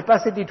has the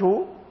capacity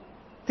to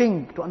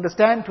think, to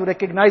understand, to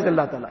recognize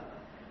Allah Ta'ala.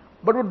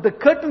 But with the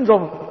curtains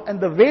and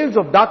the veils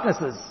of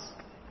darknesses,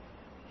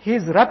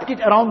 He's wrapped it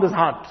around his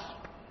heart.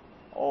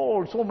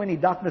 Oh, so many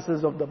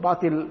darknesses of the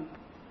batil,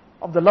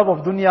 of the love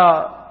of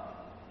dunya,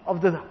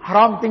 of the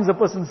haram things a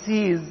person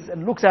sees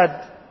and looks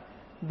at,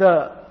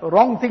 the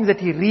wrong things that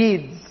he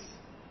reads,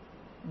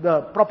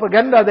 the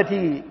propaganda that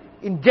he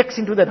injects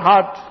into that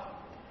heart.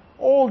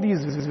 All these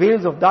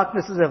veils of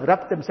darknesses have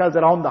wrapped themselves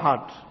around the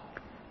heart.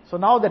 So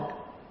now that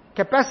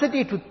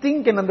capacity to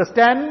think and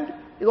understand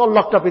is all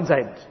locked up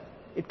inside.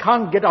 It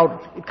can't get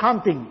out. It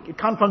can't think. It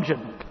can't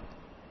function.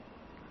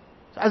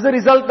 So as a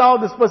result now,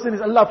 this person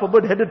is, Allah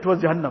forbid, headed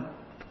towards Jahannam.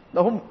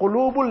 لَهُمْ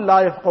قُلُوبٌ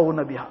لَا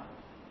يَفْقَهُونَ بِهَا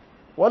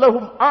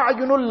وَلَهُمْ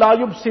أَعْيُنٌ لَا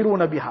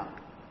يُبْصِرُونَ بِهَا.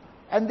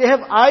 And they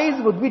have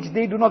eyes with which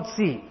they do not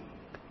see.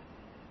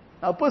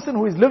 Now a person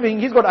who is living,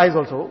 he's got eyes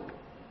also.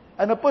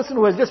 And a person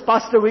who has just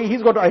passed away,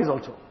 he's got eyes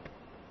also.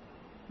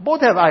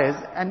 Both have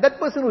eyes. And that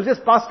person who's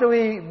just passed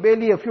away,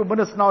 barely a few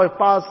minutes now have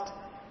passed,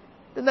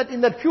 then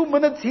in that few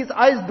minutes, his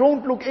eyes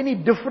don't look any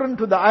different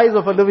to the eyes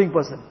of a living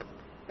person.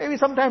 Maybe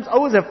sometimes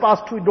hours have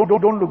passed too,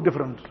 don't look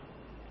different.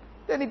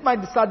 Then it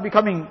might start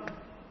becoming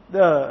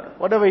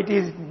whatever it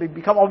is,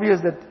 become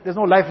obvious that there's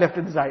no life left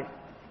in his eye.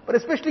 But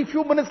especially a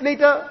few minutes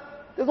later,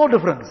 there's no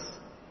difference.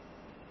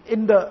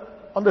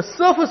 On the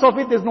surface of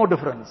it, there's no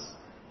difference.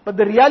 But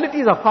the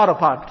realities are far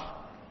apart.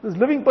 This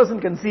living person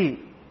can see.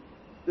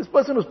 This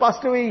person who's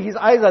passed away, his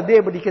eyes are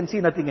there, but he can see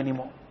nothing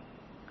anymore.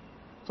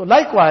 So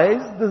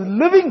likewise, this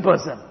living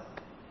person,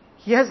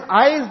 he has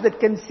eyes that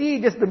can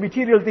see just the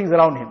material things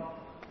around him.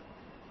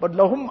 But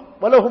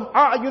وَلَهُمْ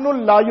أَعْيُنٌ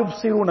لَا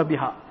يُبْصِرُونَ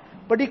بِهَا.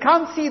 But he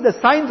can't see the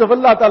signs of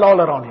Allah Ta'ala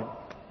all around him.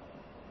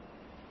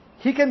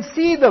 He can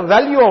see the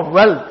value of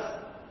wealth,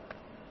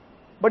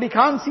 but he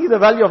can't see the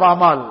value of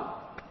amal.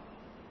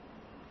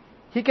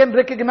 He can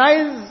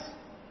recognize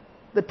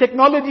the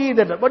technology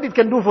that what it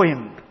can do for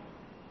him,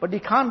 but he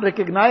can't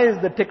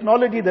recognize the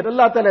technology that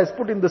Allah Ta'ala has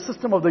put in the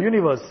system of the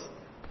universe.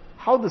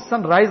 How the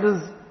sun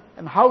rises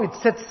and how it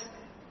sets,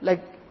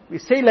 like we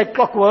say, like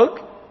clockwork.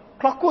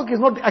 Clockwork is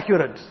not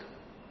accurate.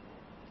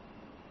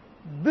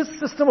 This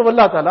system of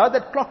Allah Ta'ala,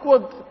 that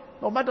clockwork,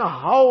 no matter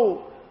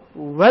how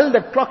well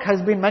that clock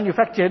has been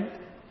manufactured,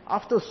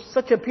 after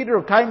such a period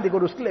of time, they got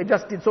to still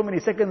adjust it so many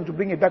seconds to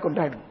bring it back on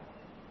time.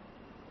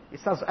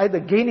 It starts either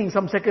gaining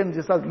some seconds,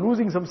 it starts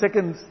losing some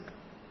seconds.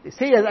 They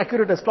say as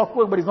accurate as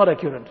clockwork, but it's not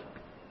accurate.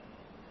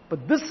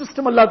 But this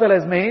system Allah Ta'ala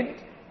has made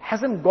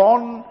hasn't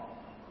gone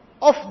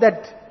off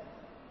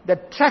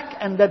that track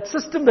and that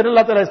system that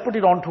Allah Ta'ala has put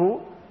it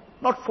onto,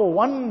 not for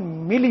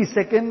 1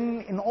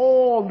 millisecond in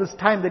all this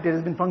time that it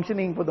has been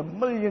functioning for the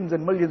millions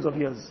and millions of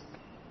years.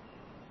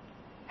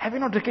 Have you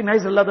not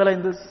recognized Allah Ta'ala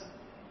in this?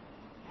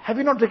 Have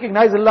you not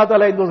recognized Allah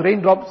Ta'ala in those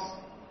raindrops?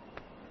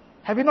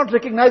 Have you not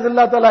recognized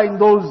Allah Ta'ala in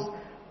those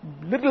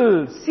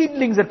little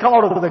seedlings that come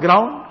out of the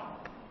ground?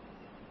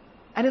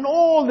 And in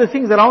all the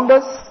things around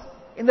us,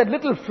 in that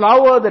little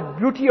flower, that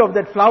beauty of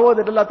that flower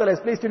that Allah Ta'ala has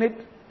placed in it,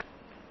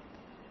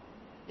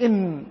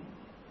 in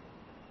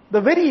the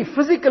very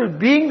physical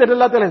being that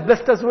Allah Ta'ala has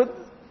blessed us with.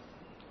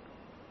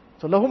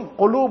 So, لَهُمْ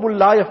قُلُوبٌ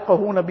لَا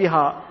يَفْقَهُونَ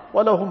بِهَا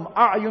وَلَهُمْ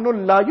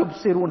أَعْيُنٌ لَا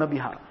يُبْصِرُونَ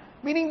بِهَا.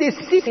 Meaning they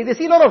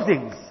see a lot of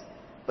things,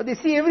 but they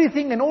see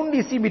everything and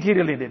only see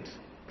material in it.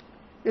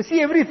 They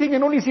see everything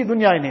and only see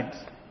dunya in it.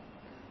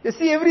 They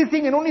see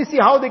everything and only see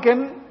how they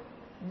can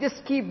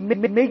just keep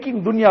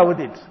making dunya with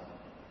it.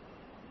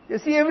 They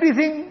see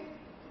everything,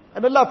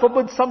 and Allah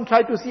forbid, some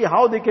try to see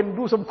how they can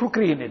do some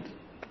crookery in it.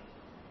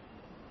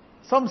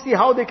 Some see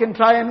how they can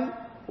try and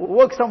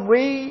work some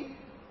way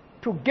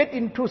to get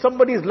into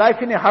somebody's life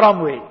in a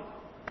haram way.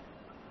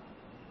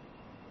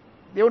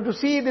 They want to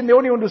see, then they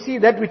only want to see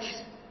that which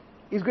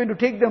is going to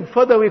take them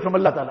further away from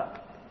Allah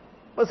Ta'ala.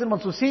 Person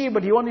wants to see,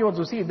 but he only wants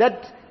to see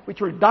that which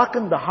will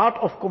darken the heart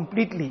off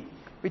completely,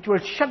 which will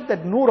shut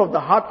that nur of the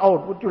heart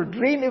out, which will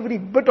drain every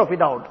bit of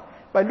it out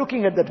by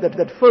looking at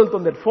that filth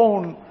on that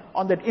phone,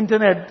 on that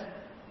internet.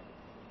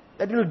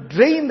 That will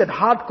drain that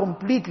heart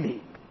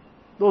completely.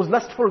 Those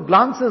lustful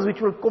glances which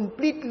will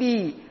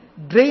completely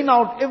drain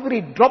out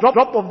every drop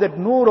of that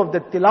nur, of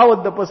that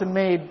tilawat the person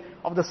made,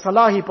 of the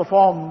salah he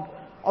performed,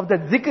 of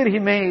that zikr he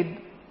made,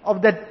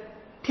 of that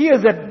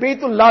tears at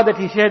Baytullah that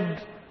he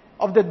shed,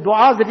 of the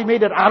du'as that he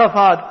made at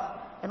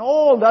Arafat, and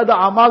all the other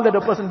amal that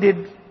a person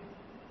did.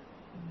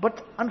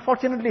 But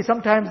unfortunately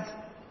sometimes,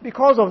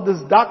 because of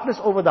this darkness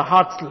over the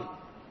heart still,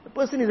 the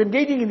person is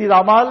engaging in these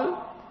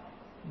amal,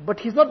 but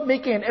he's not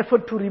making an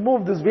effort to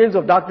remove these veils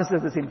of darkness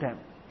at the same time.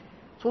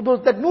 So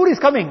that nur is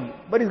coming,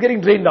 but it's getting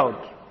drained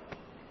out.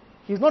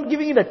 He's not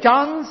giving it a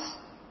chance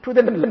to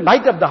then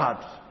light up the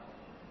heart.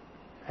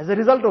 As a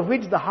result of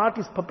which the heart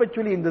is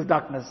perpetually in this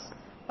darkness.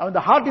 Now when the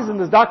heart is in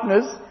this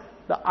darkness,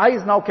 the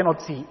eyes now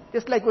cannot see.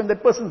 Just like when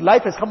that person's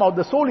life has come out,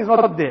 the soul is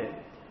not up there.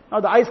 Now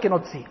the eyes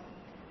cannot see.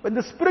 When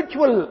the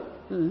spiritual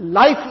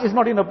life is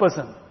not in a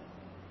person,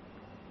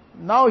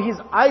 now his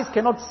eyes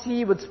cannot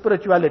see with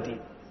spirituality.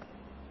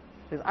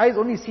 His eyes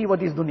only see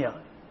what is dunya.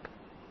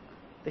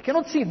 They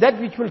cannot see that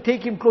which will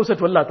take him closer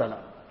to Allah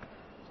Ta'ala.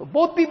 So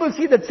both people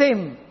see that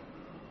same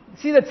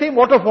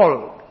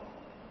waterfall.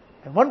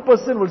 And one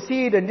person will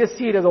see it and just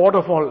see it as a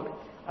waterfall.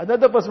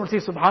 Another person will say,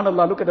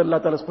 Subhanallah, look at Allah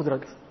Ta'ala's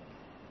qudrat.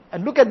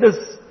 And look at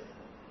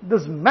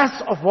this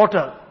mass of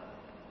water.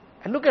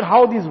 And look at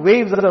how these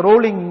waves are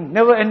rolling,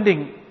 never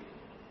ending.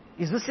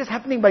 Is this just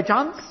happening by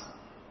chance?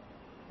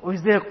 Or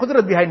is there a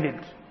qudrat behind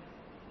it?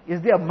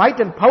 Is there might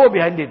and power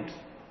behind it?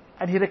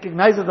 And he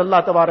recognizes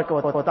Allah Tabaraka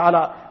wa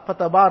Ta'ala,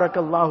 فَتَبَارَكَ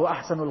اللَّهُ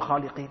أَحْسَنُ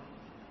الْخَالِقِينَ.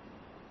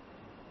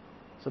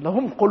 So,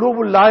 لَهُمْ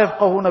قُلُوبٌ لَا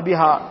يَفْقَهُونَ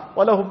بِهَا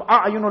وَلَهُمْ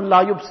أَعْيُنٌ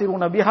لَا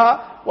يُبْصِرُونَ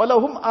بِهَا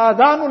وَلَهُمْ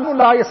آذَانٌ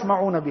لَا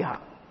يَسْمَعُونَ بِهَا.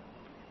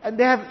 And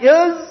they have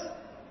ears,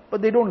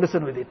 but they don't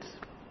listen with it.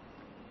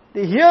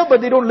 They hear,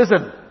 but they don't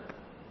listen.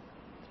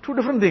 Two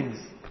different things.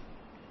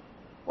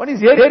 One is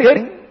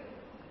hearing,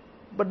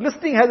 but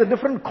listening has a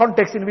different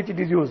context in which it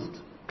is used.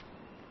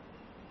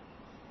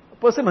 A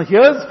person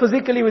hears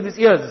physically with his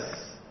ears,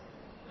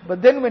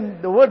 but then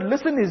when the word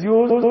listen is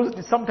used,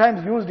 it's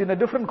sometimes used in a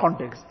different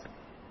context,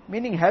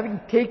 meaning having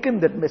taken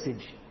that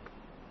message.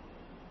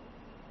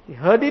 He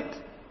heard it,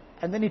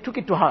 and then he took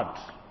it to heart.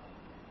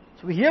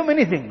 So we hear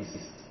many things.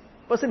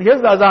 Person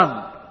hears the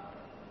azan,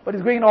 but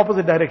he's going in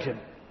opposite direction.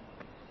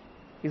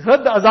 He's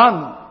heard the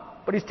azan,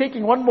 but he's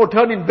taking one more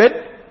turn in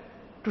bed,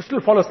 to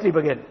still fall asleep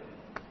again.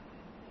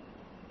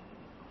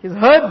 He's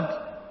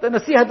heard the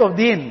nasihat of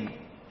deen,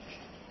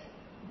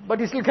 but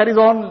he still carries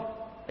on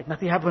like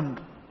nothing happened.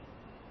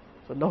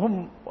 So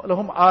lahum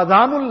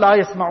adhanul la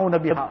yasma'una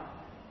biha.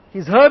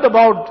 He's heard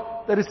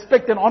about the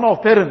respect and honor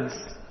of parents,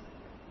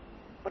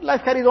 but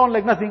life carries on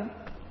like nothing.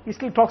 He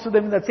still talks to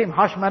them in that same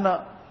harsh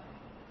manner.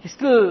 He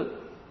still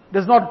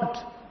does not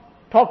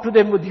talk to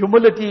them with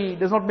humility,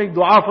 does not make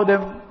dua for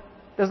them,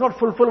 does not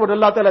fulfill what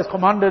Allah Ta'ala has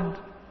commanded,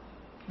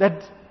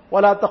 that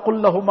وَلَا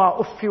تَقُلْ لَهُمَا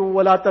أُفِّ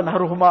وَلَا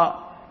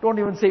تَنْهَرْهُمَا. Don't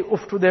even say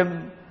uff to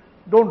them,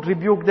 don't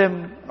rebuke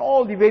them, and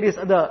all the various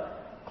other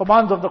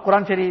commands of the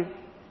Quran Sharif.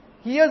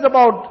 He hears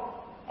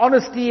about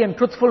honesty and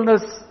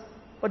truthfulness,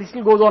 but he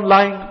still goes on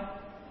lying.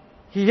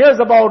 He hears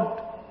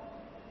about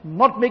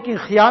not making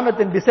khiyanat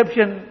and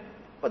deception,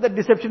 but that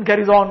deception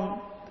carries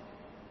on.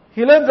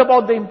 He hears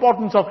about the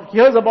importance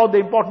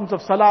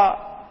of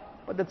salah,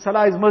 but that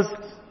salah is must.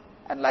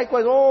 And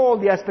likewise all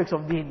the aspects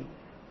of deen.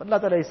 Allah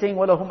Ta'ala is saying,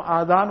 وَلَهُمْ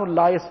آذَانٌ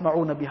لَا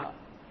يَسْمَعُونَ بِهَا.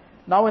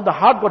 Now when the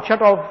heart got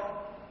shut off,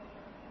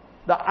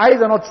 the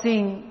eyes are not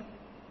seeing,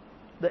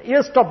 the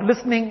ears stopped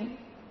listening,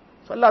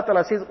 so Allah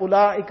Ta'ala says,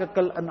 أُولَٰئِكَ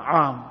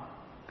كَالْأَنْعَامِ.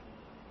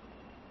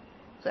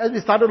 So as we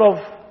started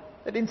off,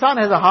 that insan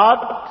has a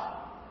heart,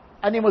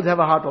 animals have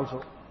a heart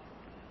also.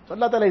 So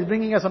Allah Ta'ala is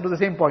bringing us onto the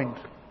same point.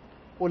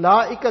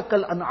 أُولَٰئِكَ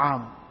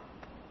كَالْأَنْعَامِ.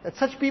 That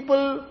such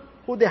people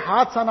who their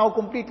hearts are now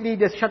completely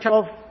just shut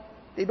off,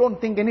 they don't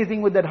think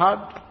anything with their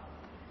heart.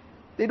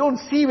 They don't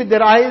see with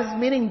their eyes,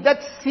 meaning that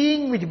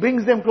seeing which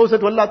brings them closer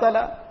to Allah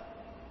Ta'ala.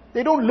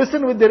 They don't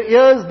listen with their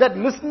ears, that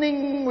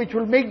listening which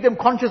will make them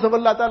conscious of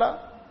Allah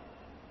Ta'ala.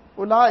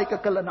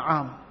 أُولَٰئِكَ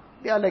كَالْأَنْعَامِ.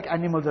 They are like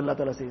animals, Allah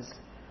Ta'ala says.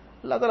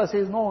 Allah Ta'ala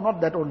says, no,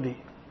 not that only.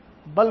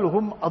 بَلْ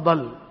هُمْ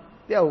أَضَلْ.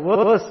 They are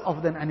worse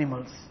off than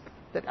animals.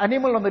 That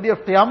animal on the day of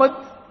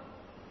Qiyamah,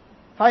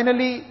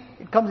 finally,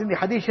 it comes in the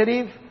Hadith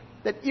Sharif,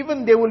 that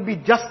even there will be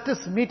justice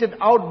meted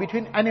out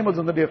between animals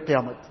on the day of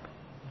Qiyamah.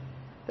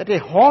 That a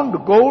horned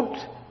goat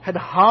had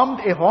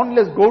harmed a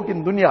hornless goat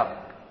in dunya.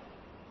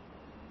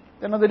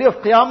 Then on the day of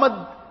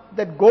Qiyamah,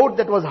 that goat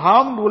that was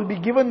harmed will be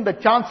given the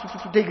chance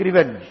to take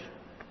revenge.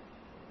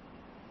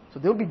 So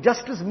there will be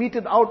justice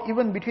meted out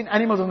even between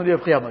animals on the day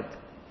of Qiyamah.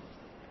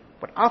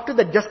 But after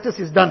that justice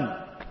is done,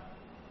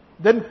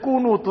 then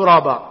kunu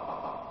turaba.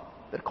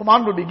 That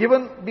command will be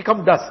given,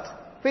 become dust.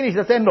 Finish,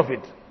 that's the end of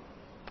it.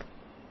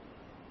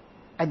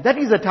 And that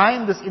is the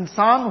time this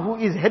insan who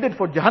is headed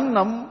for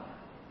Jahannam,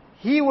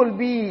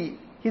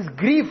 his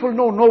grief will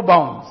know no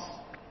bounds.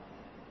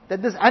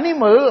 That this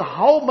animal,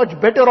 how much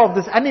better off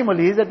this animal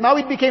is, that now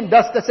it became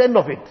dust, that's the end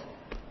of it.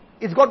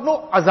 It's got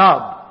no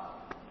azab.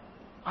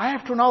 I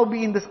have to now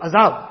be in this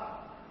azab.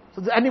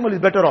 So the animal is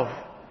better off.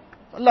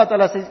 So Allah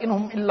Ta'ala says,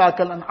 إِنْهُمْ إِلَّا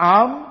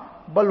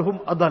كَالْأَنْعَامِ بَلْ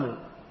هُمْ أَضَلْ.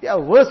 They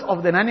are worse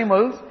off than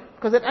animals,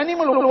 because that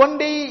animal one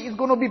day is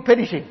going to be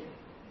perishing.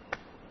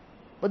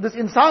 But this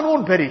insan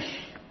won't perish.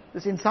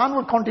 This insan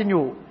will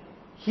continue.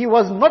 He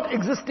was not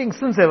existing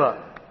since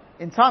ever.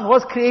 Insan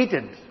was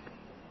created.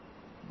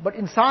 But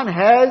insan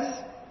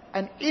has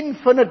an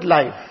infinite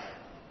life.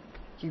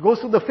 He goes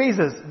through the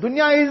phases.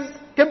 Dunya is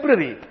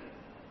temporary.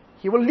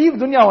 He will leave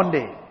dunya one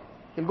day.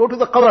 He'll go to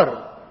the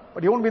qabr.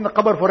 But he won't be in the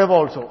qabr forever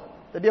also.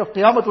 The day of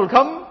Qiyamah will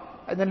come,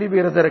 and then he'll be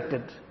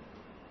resurrected.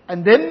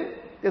 And then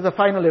there's a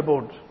final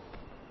abode.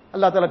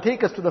 Allah Ta'ala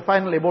take us to the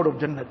final abode of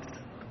Jannat.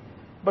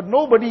 But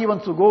nobody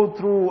wants to go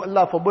through,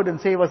 Allah forbid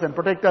and save us and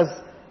protect us,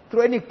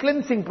 through any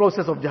cleansing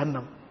process of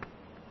Jahannam.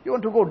 You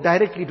want to go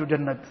directly to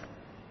Jannat.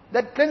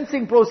 That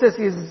cleansing process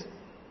is,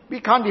 we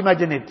can't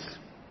imagine it.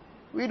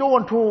 We don't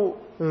want to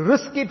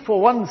risk it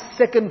for 1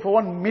 second, for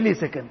 1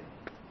 millisecond.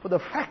 For the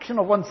fraction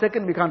of 1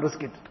 second, we can't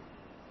risk it.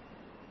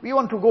 We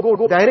want to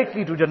go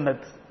directly to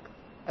Jannat.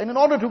 And in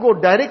order to go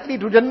directly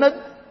to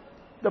Jannat,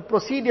 the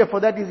procedure for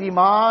that is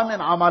Iman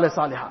and Amal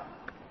Salihah.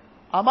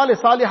 Amal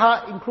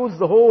Salihah includes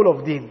the whole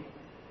of Deen.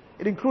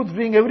 It includes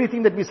doing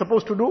everything that we're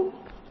supposed to do.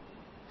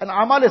 And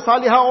Amal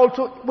Salihah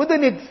also,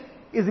 within it,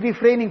 is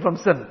refraining from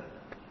sin.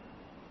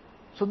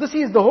 So this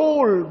is the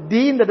whole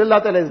Deen that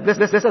Allah Ta'ala has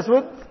blessed us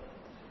with.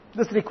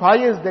 This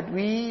requires that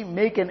we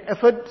make an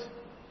effort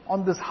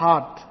on this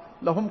heart.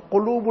 لَهُمْ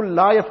قُلُوبٌ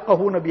لَا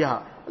يَفْقَهُونَ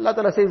بِهَا. Allah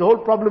Ta'ala says the whole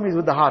problem is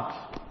with the heart.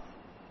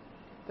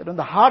 That when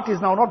the heart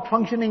is now not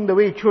functioning the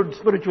way it should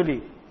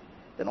spiritually,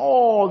 then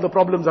all the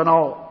problems are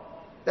now,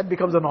 that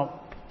becomes a norm.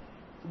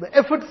 So the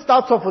effort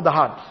starts off with the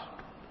heart.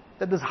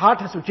 That this heart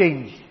has to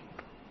change.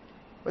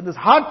 When this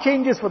heart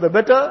changes for the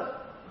better,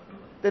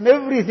 then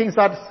everything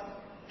starts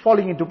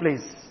falling into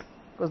place.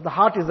 Because the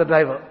heart is the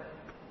driver.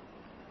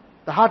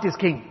 The heart is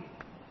king.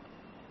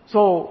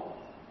 So,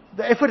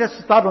 the effort has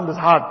to start on this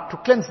heart, to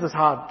cleanse this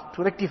heart,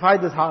 to rectify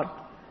this heart,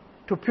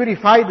 to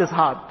purify this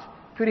heart,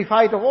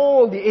 purify it of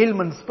all the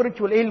ailments,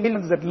 spiritual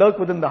ailments that lurk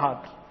within the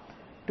heart,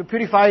 to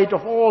purify it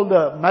of all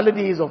the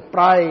maladies of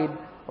pride,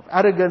 of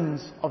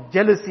arrogance, of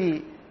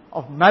jealousy,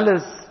 of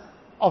malice,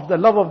 of the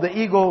love of the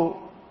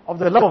ego, of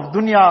the love of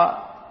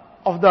dunya,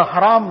 of the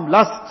haram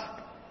lust,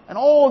 and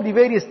all the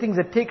various things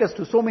that take us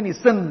to so many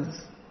sins,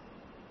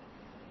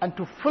 and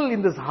to fill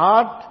in this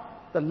heart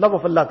the love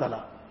of Allah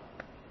Ta'ala.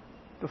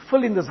 to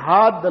fill in this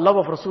heart the love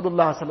of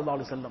Rasulullah sallallahu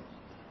alaihi wasallam,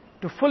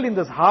 to fill in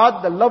this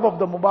heart the love of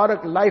the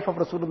Mubarak life of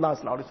Rasulullah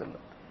sallallahu alaihi wasallam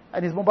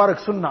and his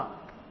Mubarak Sunnah,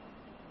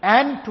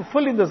 and to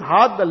fill in this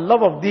heart the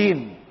love of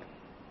Deen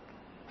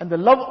and the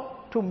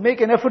love to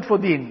make an effort for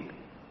Deen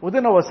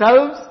within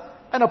ourselves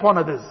and upon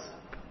others.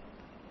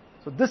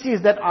 So this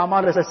is that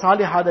Amal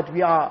as-Salihah that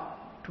we are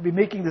to be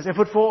making this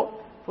effort for.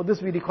 For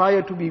this we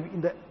require to be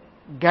in the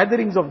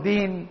gatherings of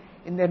Deen,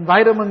 in the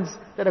environments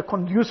that are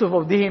conducive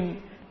of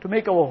Deen, to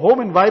make our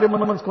home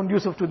environments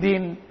conducive to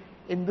Deen.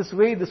 In this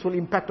way, this will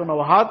impact on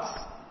our hearts,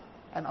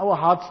 and our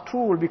hearts too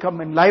will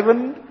become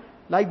enlivened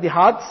like the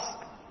hearts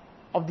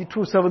of the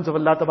true servants of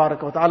Allah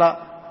Tabaraka wa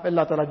Ta'ala. May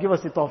Allah Ta'ala give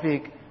us the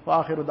tawfiq.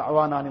 Wa akhiru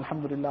da'wana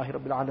alhamdulillahi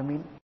rabbil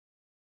alameen.